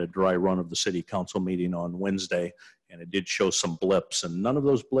actually had a dry run of the city council meeting on Wednesday, and it did show some blips, and none of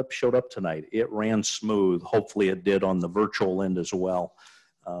those blips showed up tonight. It ran smooth. Hopefully it did on the virtual end as well.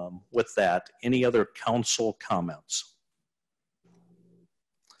 With that, any other council comments?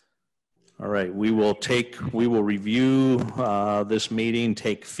 All right, we will review this meeting,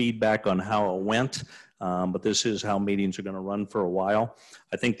 take feedback on how it went, but this is how meetings are going to run for a while.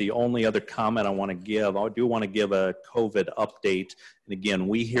 I think the only other comment I do want to give a COVID update. And again,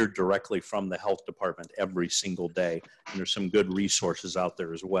 we hear directly from the health department every single day, and there's some good resources out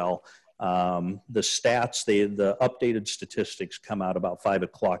there as well. The stats, the updated statistics come out about 5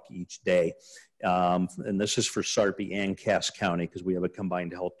 o'clock each day. And this is for Sarpy and Cass County because we have a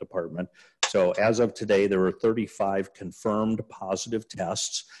combined health department. So as of today, there were 35 confirmed positive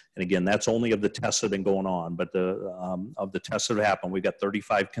tests. And again, that's only of the tests that have been going on, but of the tests that have happened, we've got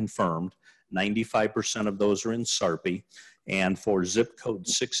 35 confirmed. 95% of those are in Sarpy. And for zip code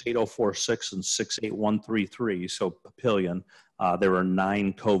 68046 and 68133, so Papillion, there are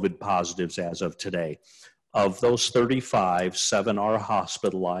 9 COVID positives as of today. Of those 35, 7 are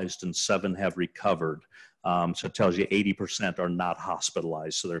hospitalized and 7 have recovered. So it tells you 80% are not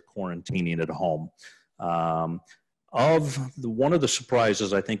hospitalized, so they're quarantining at home. One of the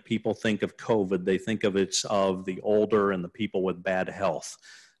surprises I think people think of COVID, they think of the older and the people with bad health.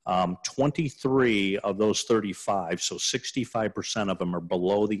 23 of those 35, so 65% of them are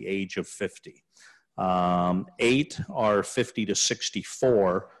below the age of 50. 8 are 50 to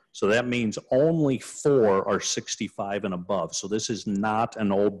 64. So that means only 4 are 65 and above. So this is not an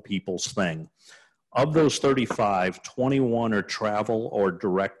old people's thing. Of those 35, 21 are travel or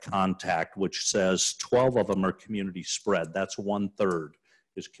direct contact, which says 12 of them are community spread. That's 1/3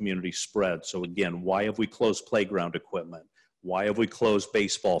 is community spread. So again, why have we closed playground equipment? Why have we closed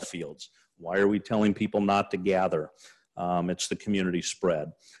baseball fields? Why are we telling people not to gather? It's the community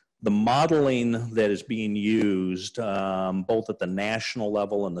spread. The modeling that is being used, both at the national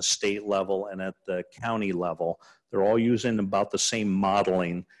level and the state level and at the county level, they're all using about the same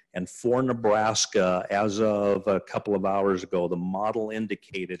modeling. And for Nebraska, as of a couple of hours ago, the model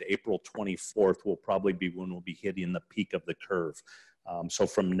indicated April 24th will probably be when we'll be hitting the peak of the curve. So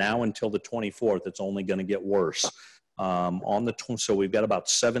from now until the 24th, it's only going to get worse. So we've got about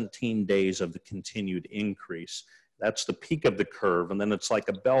 17 days of the continued increase. That's the peak of the curve, and then it's like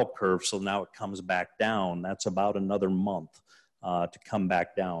a bell curve, so now it comes back down. That's about another month to come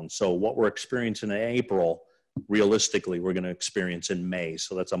back down. So what we're experiencing in April, realistically, we're going to experience in May.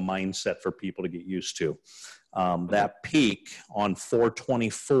 So that's a mindset for people to get used to. That peak on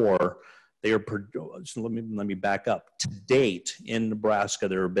 4/24, so let me back up. To date, in Nebraska,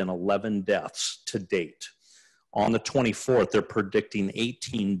 there have been 11 deaths to date. On the 24th, they're predicting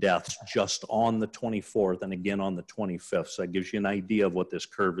 18 deaths just on the 24th and again on the 25th. So that gives you an idea of what this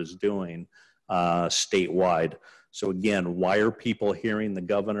curve is doing statewide. So again, why are people hearing the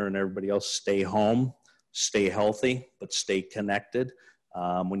governor and everybody else stay home, stay healthy, but stay connected?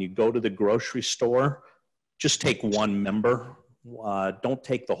 When you go to the grocery store, just take one member. Don't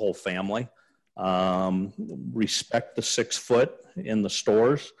take the whole family. Respect the 6 foot in the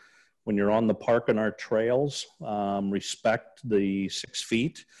stores. When you're on the park and our trails, respect the 6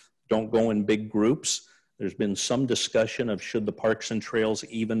 feet. Don't go in big groups. There's been some discussion of should the parks and trails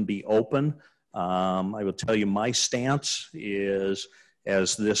even be open. I will tell you my stance is,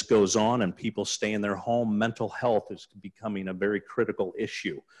 as this goes on and people stay in their home, mental health is becoming a very critical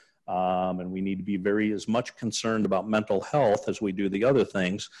issue. And we need to be as much concerned about mental health as we do the other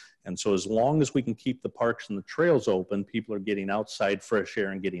things. And so as long as we can keep the parks and the trails open, people are getting outside fresh air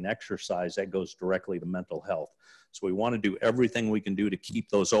and getting exercise, that goes directly to mental health. So we want to do everything we can do to keep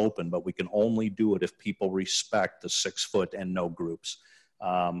those open, but we can only do it if people respect the 6 foot and no groups.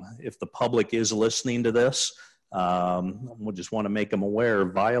 If the public is listening to this, we'll just want to make them aware,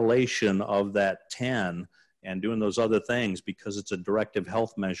 violation of that 10 and doing those other things, because it's a directive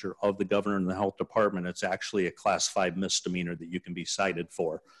health measure of the governor and the health department, it's actually a class 5 misdemeanor that you can be cited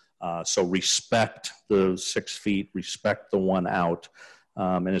for. So respect the 6 feet, respect the 1 out.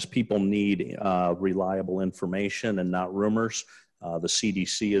 And as people need reliable information and not rumors, the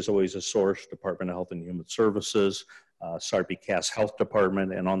CDC is always a source, Department of Health and Human Services, Sarpy-Cass Health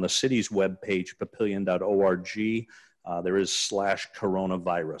Department, and on the city's webpage, papillion.org, there is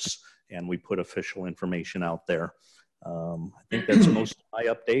 /coronavirus. And we put official information out there. I think that's most of my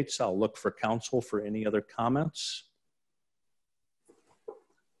updates. I'll look for council for any other comments.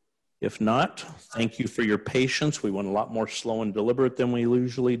 If not, thank you for your patience. We went a lot more slow and deliberate than we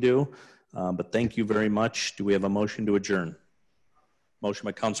usually do, but thank you very much. Do we have a motion to adjourn? Motion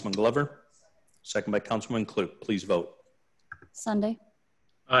by Councilman Glover, second by Councilman Klug. Please vote. Sunday,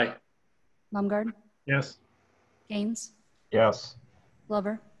 Aye. Mumgarde, Yes. Gaines, Yes.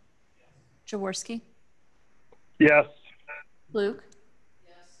 Glover, Jaworski, Yes. Luke,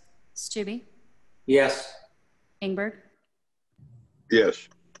 Stubbe, Yes. Ingberg, Yes.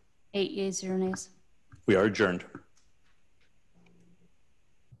 8 yeas, 0 nays. We are adjourned.